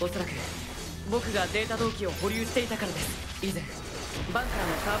おそらく僕がデータ同期を保留していたからです。以前バンカー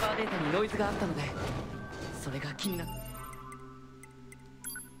のサーバーデータにノイズがあったので、それが気になって。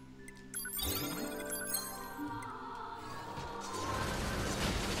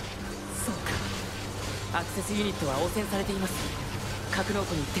そうか、アクセスユニットは汚染されています。格納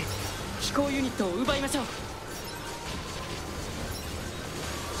庫に行って飛行ユニットを奪いましょう。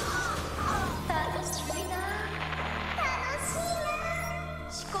楽しいな、楽しいな。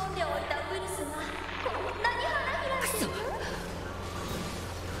仕込んでおいたウイルスがこんなに腹開いてる。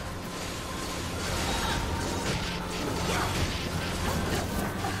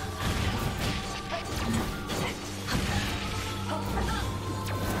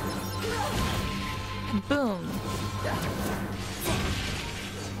Boom.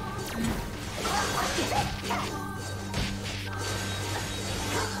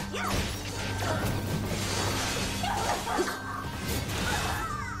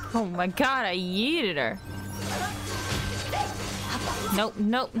 Oh my god, I yeeted her. Nope,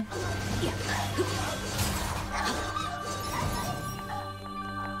 nope.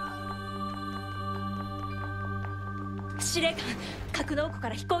司令官、格納庫か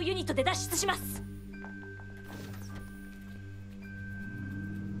ら飛行ユニットで脱出します。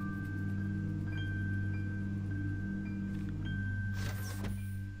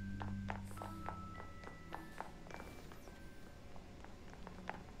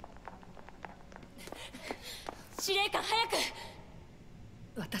司令官、早く。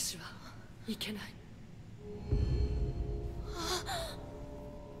私はいけない。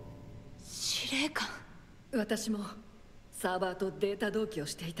司令官、私もサーバーとデータ同期を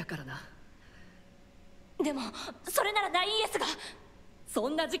していたからな。でもそれなら 9S が。そ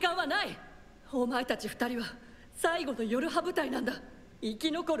んな時間はない。お前たち二人は最後の夜派部隊なんだ。生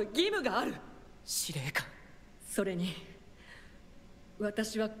き残る義務がある。司令官。それに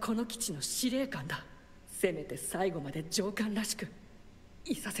私はこの基地の司令官だ。せめて最後まで上官らしく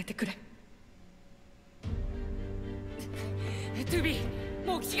いさせてくれ。トゥビー、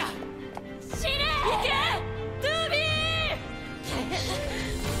もう基地が。司令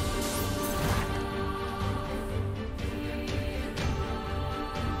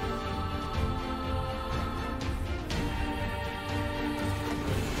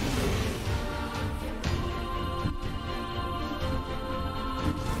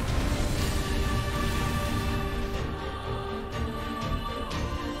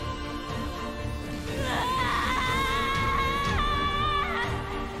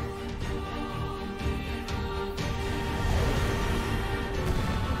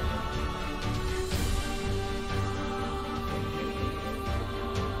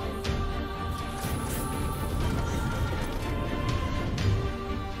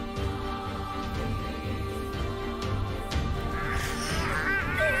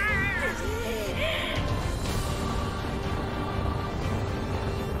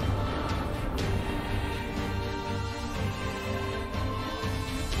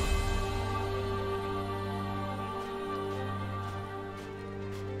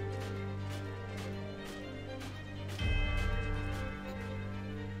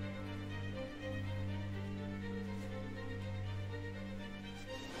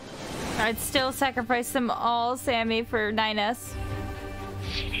I'd still sacrifice them all, Sammy, for 9S.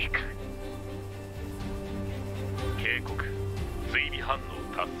 警告追尾反応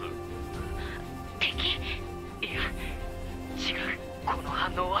多数敵いや違うこの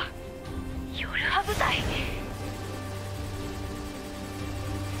反応はヨルハ部隊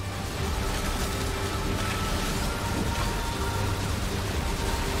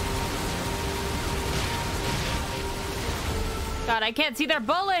God, I can't see their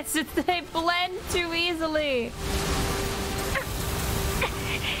bullets! They blend too easily!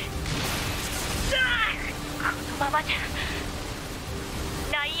 このままじゃ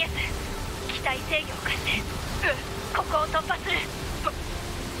 9S 機体制御を貸してここを突破する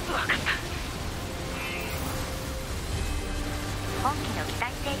わかった本機の機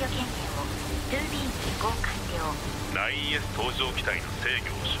体制御権限を 2B に移行完了 9S 搭乗機体の制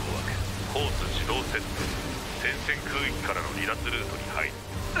御を掌握コース自動設定戦線空域からの離脱ルートに入る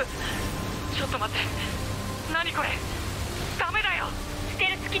ちょっと待って何これダメだよステ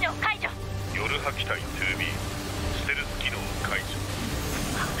ルス機能解除夜波機体 2B ステルス機能解除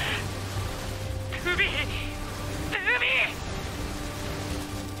 2B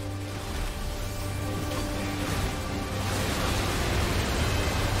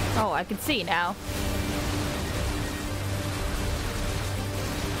Oh, I can see now.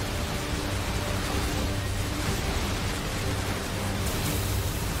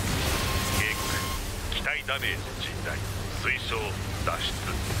 機体ダメージ甚大推奨脱出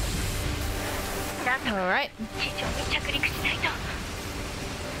なんと Alright. 地上に着陸しないと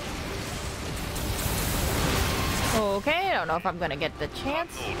Okay, I don't know if I'm gonna get the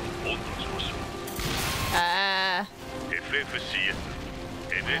chance. 温度上昇 FFCS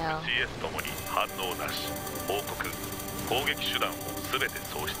NFCS ともに反応なし報告攻撃手段を全て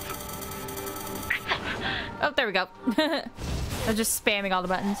喪失 Oh, there we go. I'm just spamming all the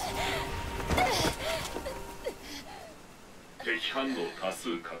buttons. 敵反応多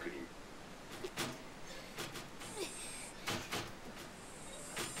数確認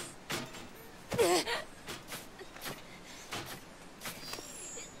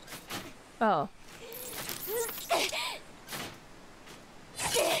Oh.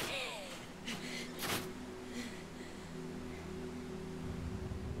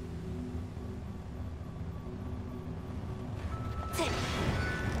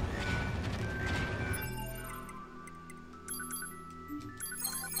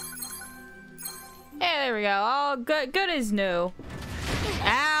 Yeah, there we go. All good as new.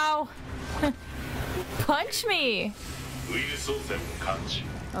 Ow! Punch me! ウイルス汚染を感知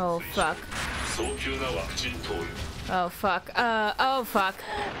Oh fuck. 早急なワクチン投与 Oh fuck. Oh fuck.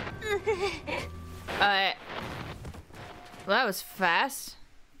 Well, that was fast.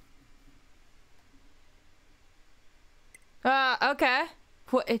 Okay.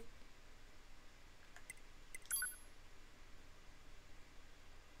 What?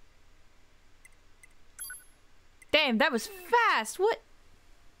 Damn, that was fast. What?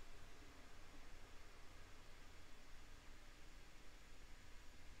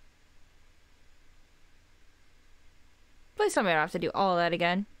 Please tell me I don't have to do all that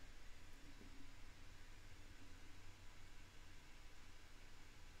again.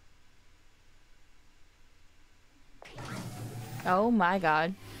 Oh my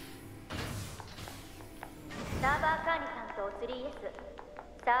god. サーバー管理担当 3S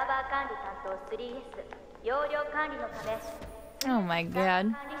サーバー管理担当 3S 容量管理のため Oh my サーバー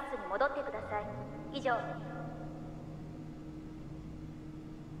god. 管理室に戻ってください以上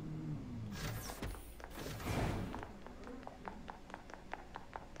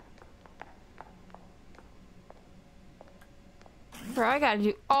Bro, I gotta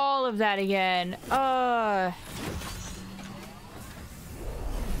do all of that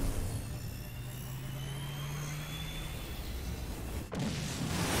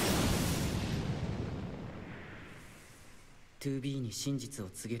に真実を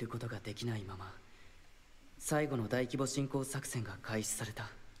告げることができないまま最後の大規模侵攻作戦が開始された。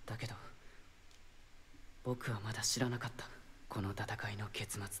だけど僕はまだ知らなかったこの戦いの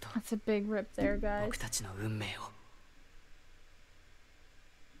結末と That's a big rip there, guys. 僕たちの運命を。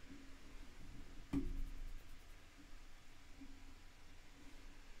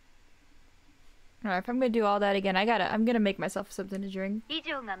Alright, if I'm gonna do all that again, I'm gonna make myself something to drink. 以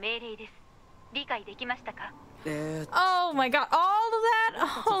上が命令です理解できましたか Oh my god,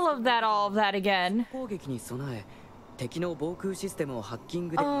 all of that again. 攻撃に備え敵の防空システムをハッキン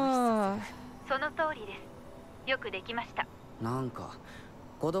グで破壊その通りですよくできましたなんか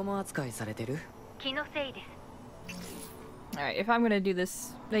子供扱いされてる気のせいです Alright, if I'm gonna do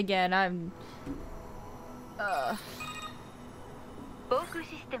this again, 防空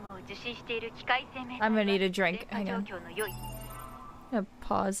システムを受信している機械生命体 I'm は gonna need a drink. 電 Hang 波 on. 状況の良い I'm gonna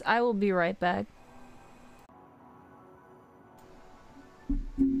pause. I will be right back.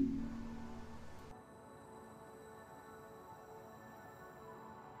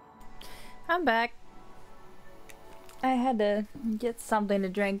 I'm back. I had to get something to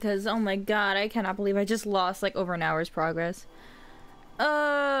drink because, oh my god, I cannot believe I just lost like over an hour's progress.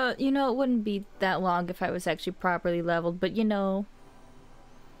 You know, it wouldn't be that long if I was actually properly leveled, but you know,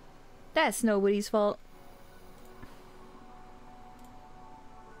 that's nobody's fault.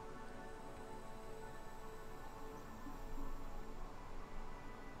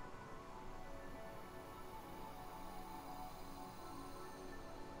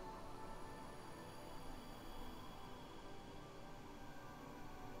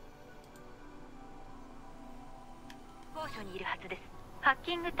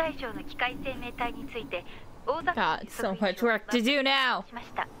 God, so much work to do now.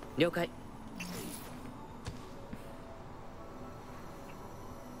 了解。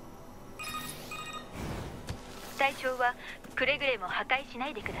隊長はくれぐれも破壊しな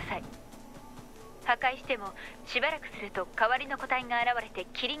いでください。破壊してもしばらくすると代わりの個体が現れて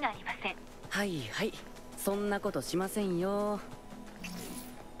キリがありません。はいはい、そんなことしませんよ。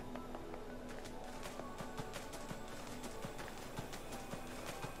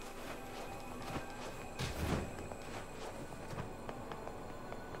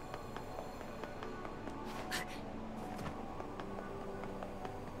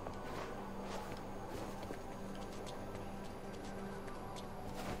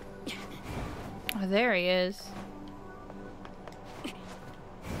Oh, there he is.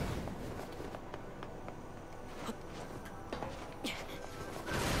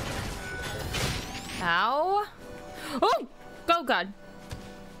 Ow. Oh! Oh god.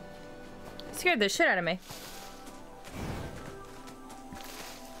 Scared the shit out of me.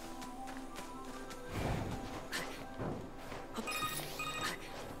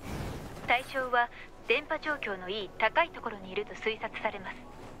 対象は電波状況のいい高いところにいると推察されます。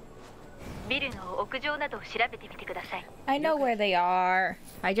ビルの屋上などを調べてみてください。I know where they are.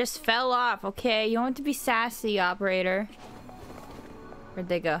 I just fell off, okay? You don't want to be sassy, operator. Where'd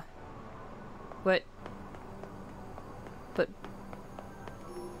they go? What? But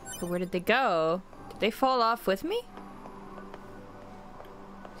where did they go? Did they fall off with me?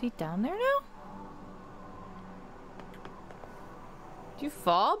 Is he down there now? Did you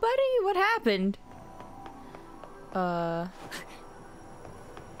fall, buddy? What happened?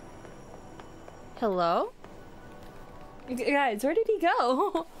 Hello? Guys, where did he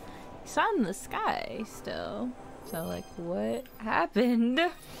go? He's on in the sky still. So, like, what happened?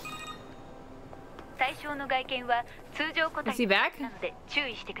 対象の外見は通常個体 Is he back? なので注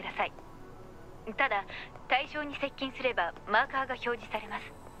意してください。ただ、対象に接近すればマーカーが表示されま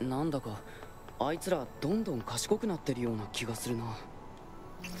す。なんだかあいつらどんどん賢くなってるような気がするな。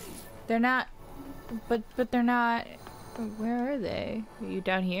They're not, but they're not. Where are they? Are you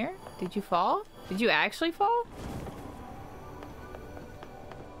down here? Did you fall? Did you actually fall?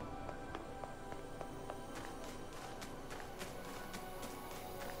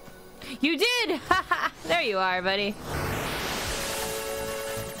 You did! Haha! There you are, buddy.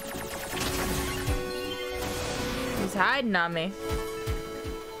 He's hiding on me.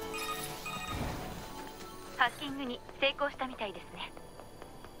 ハッキングに成功したみたいですね。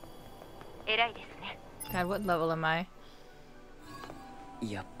偉いですね。God, what level am I?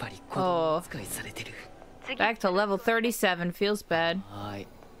 やっぱり子供扱いされてる。Back to level 37. Feels bad. はい。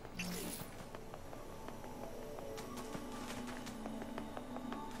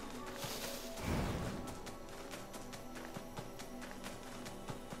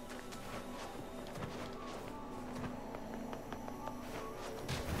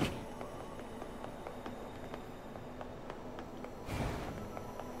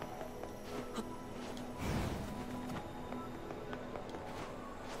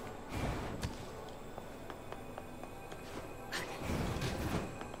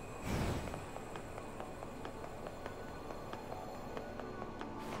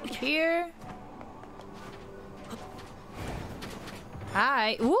Here.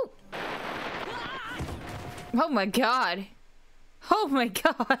 Hi. Woo! Oh my god. Oh my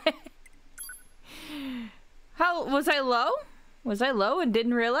god. How was I low? Was I low and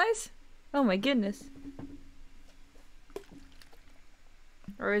didn't realize? Oh my goodness.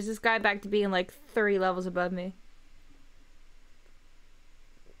 Or is this guy back to being like 30 levels above me?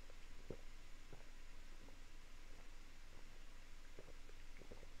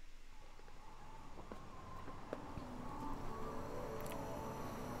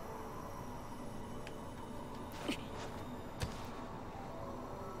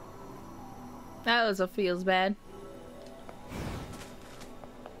 That was a feels bad.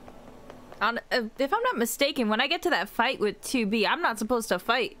 If I'm not mistaken, when I get to that fight with 2B, I'm not supposed to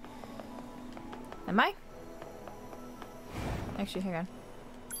fight. Am I? Actually, hang on.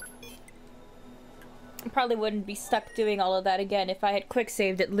 I probably wouldn't be stuck doing all of that again if I had quick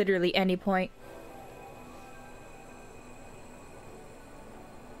saved at literally any point.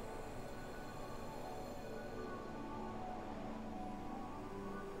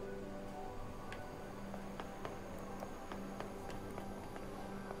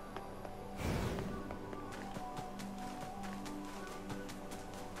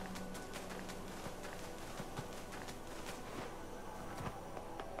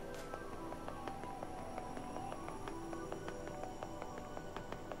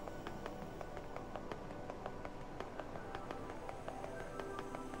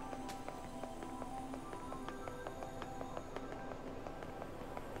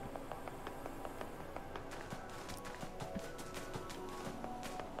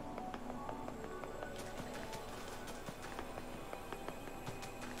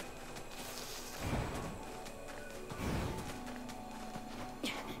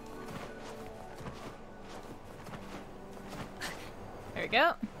 There we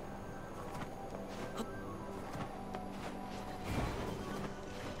go.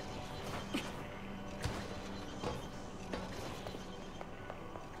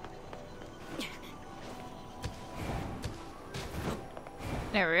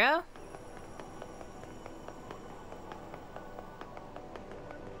 There we go.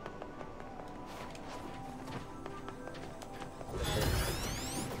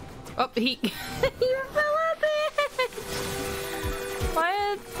 Oh, he he fell out there.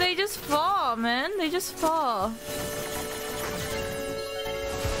 Why did they just fall, man? They just fall.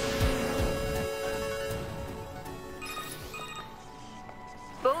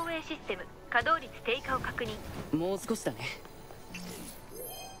もう少しだね。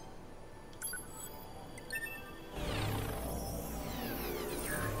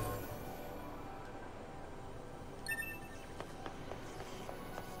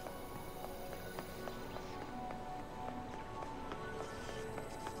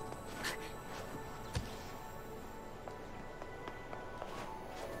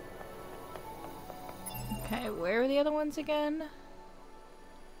Okay, where are the other ones again?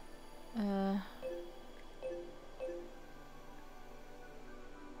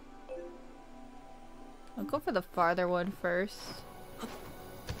 I'll go for the farther one first.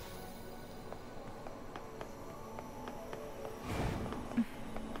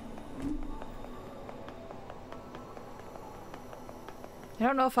 I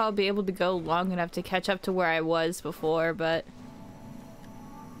don't know if I'll be able to go long enough to catch up to where I was before, but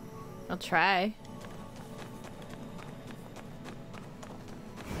I'll try.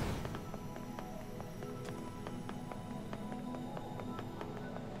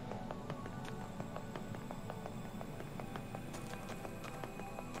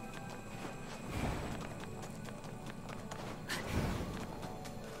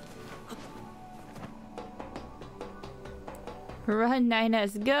 Run,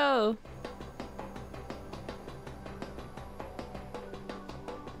 Nines, go!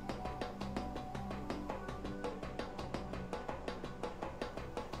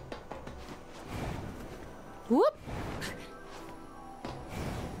 Whoop!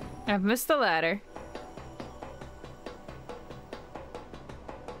 I've missed the ladder.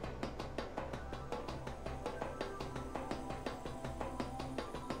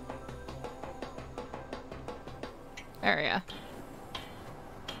 There we go.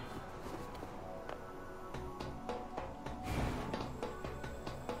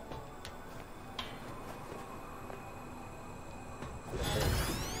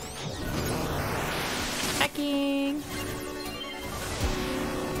 Hacking!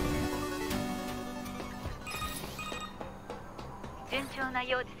順調な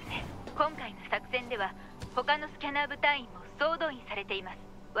ようですね。今回の作戦では他のスキャナー部隊員も総動員されています。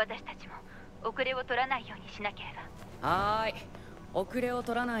私たちも遅れを取らないようにしなければ。はーい。遅れを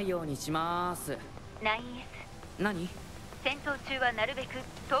取らないようにします。9S。何？戦闘中はなるべく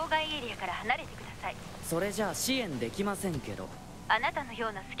当該エリアから離れてください。それじゃあ支援できませんけど。あなたのよ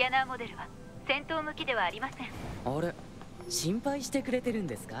うなスキャナーモデルは戦闘向きではありません。あれ、心配してくれてるん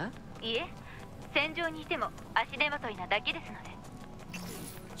ですか？いえ、戦場にいても足手まといなだけですので。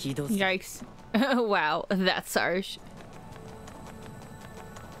ひどす。Yikes. Wow, that's harsh.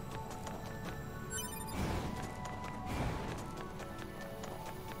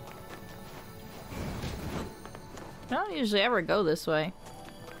 I don't usually ever go this way.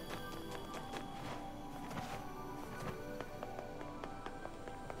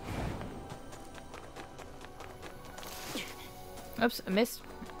 Oops, I missed.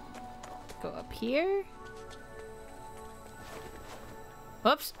 Go up here.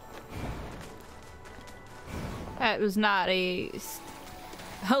 Whoops. That was not a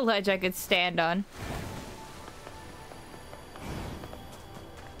ledge I could stand on.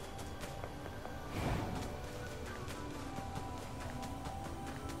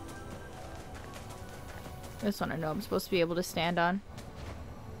 This one I know I'm supposed to be able to stand on.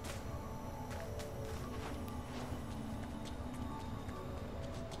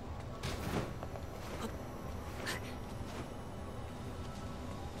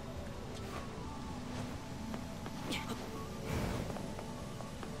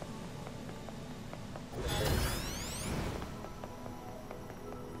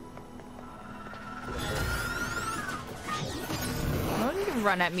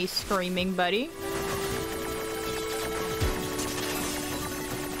 Run at me screaming,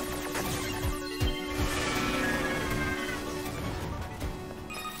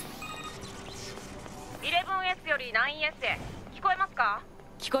 より 9S へ聞こえますか？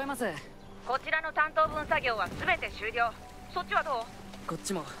聞こえます。こちらの担当分作業は全て終了。そっちはどう？こっ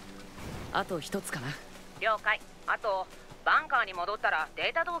ちもあと一つかな。了解。あとバンカーに戻ったら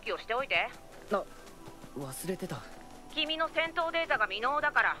データ同期をしておいて。忘れてた。君の戦闘データが未納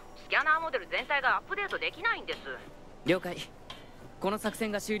だからスキャナーモデル全体がアップデートできないんです。了解。この作戦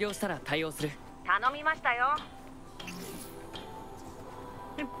が終了したら対応する。頼みましたよ。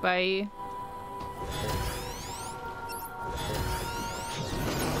バイ。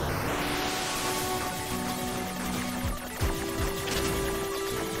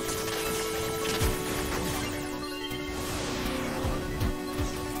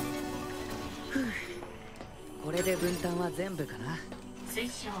これで分担は全部かな。推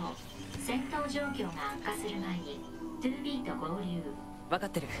奨。戦闘状況が悪化する前に 2B と合流。分かっ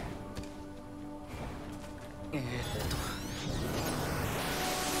てる。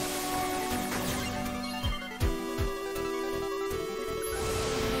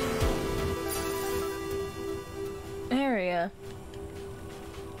Area.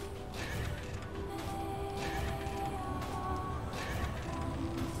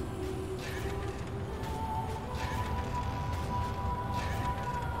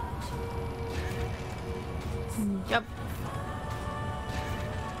 Yep.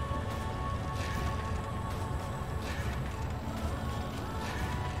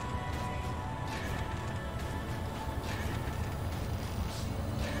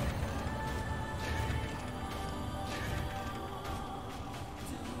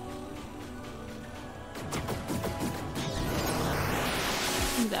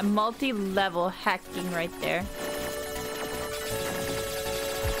 That multi-level hacking right there.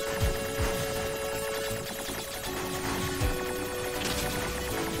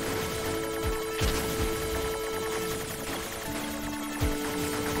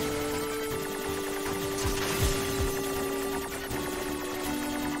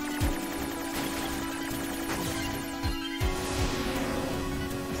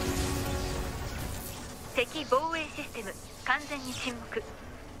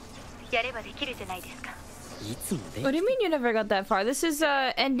 What do you mean you never got that far? This is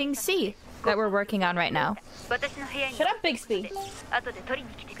ending C that we're working on right now. Shut up, Bixby.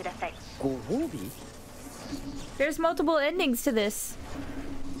 There's multiple endings to this.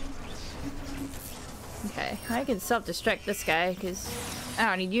 Okay, I can self-destruct this guy because I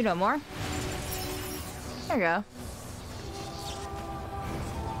don't need you no more. There we go.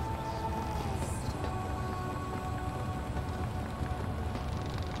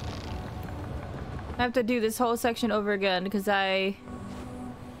 I have to do this whole section over again because I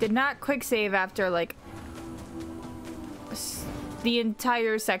did not quick save after like the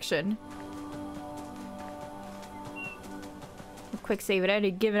entire section. Quick save it. I had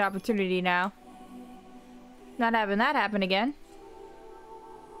to give an opportunity now. Not having that happen again.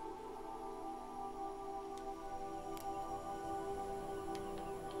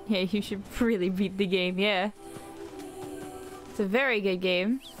 Yeah, you should really beat the game, yeah. It's a very good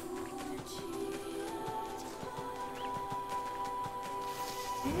game.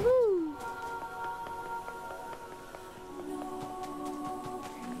 Woo.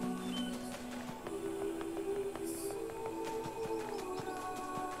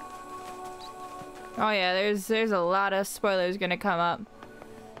 Oh yeah, there's a lot of spoilers gonna come up.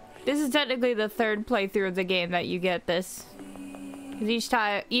 This is technically the third playthrough of the game that you get this.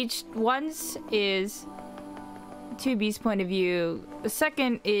 Because each one's is 2B's point of view. The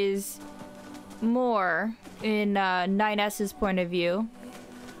second is more in 9S's point of view.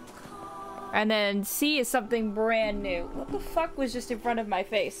 And then C is something brand new. What the fuck was just in front of my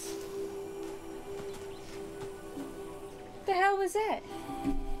face? What the hell was that?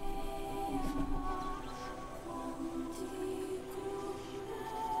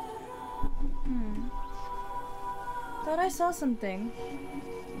 Thought I saw something.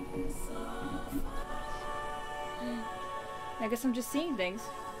 I guess I'm just seeing things.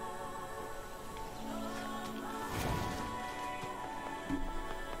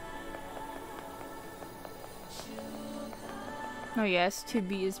 Oh yes,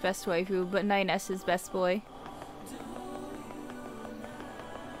 2B is best waifu, but 9S is best boy.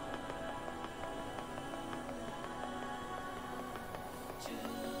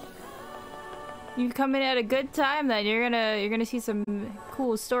 You've come in at a good time then. You're gonna see some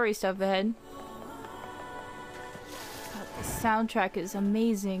cool story stuff ahead. God, the soundtrack is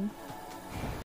amazing.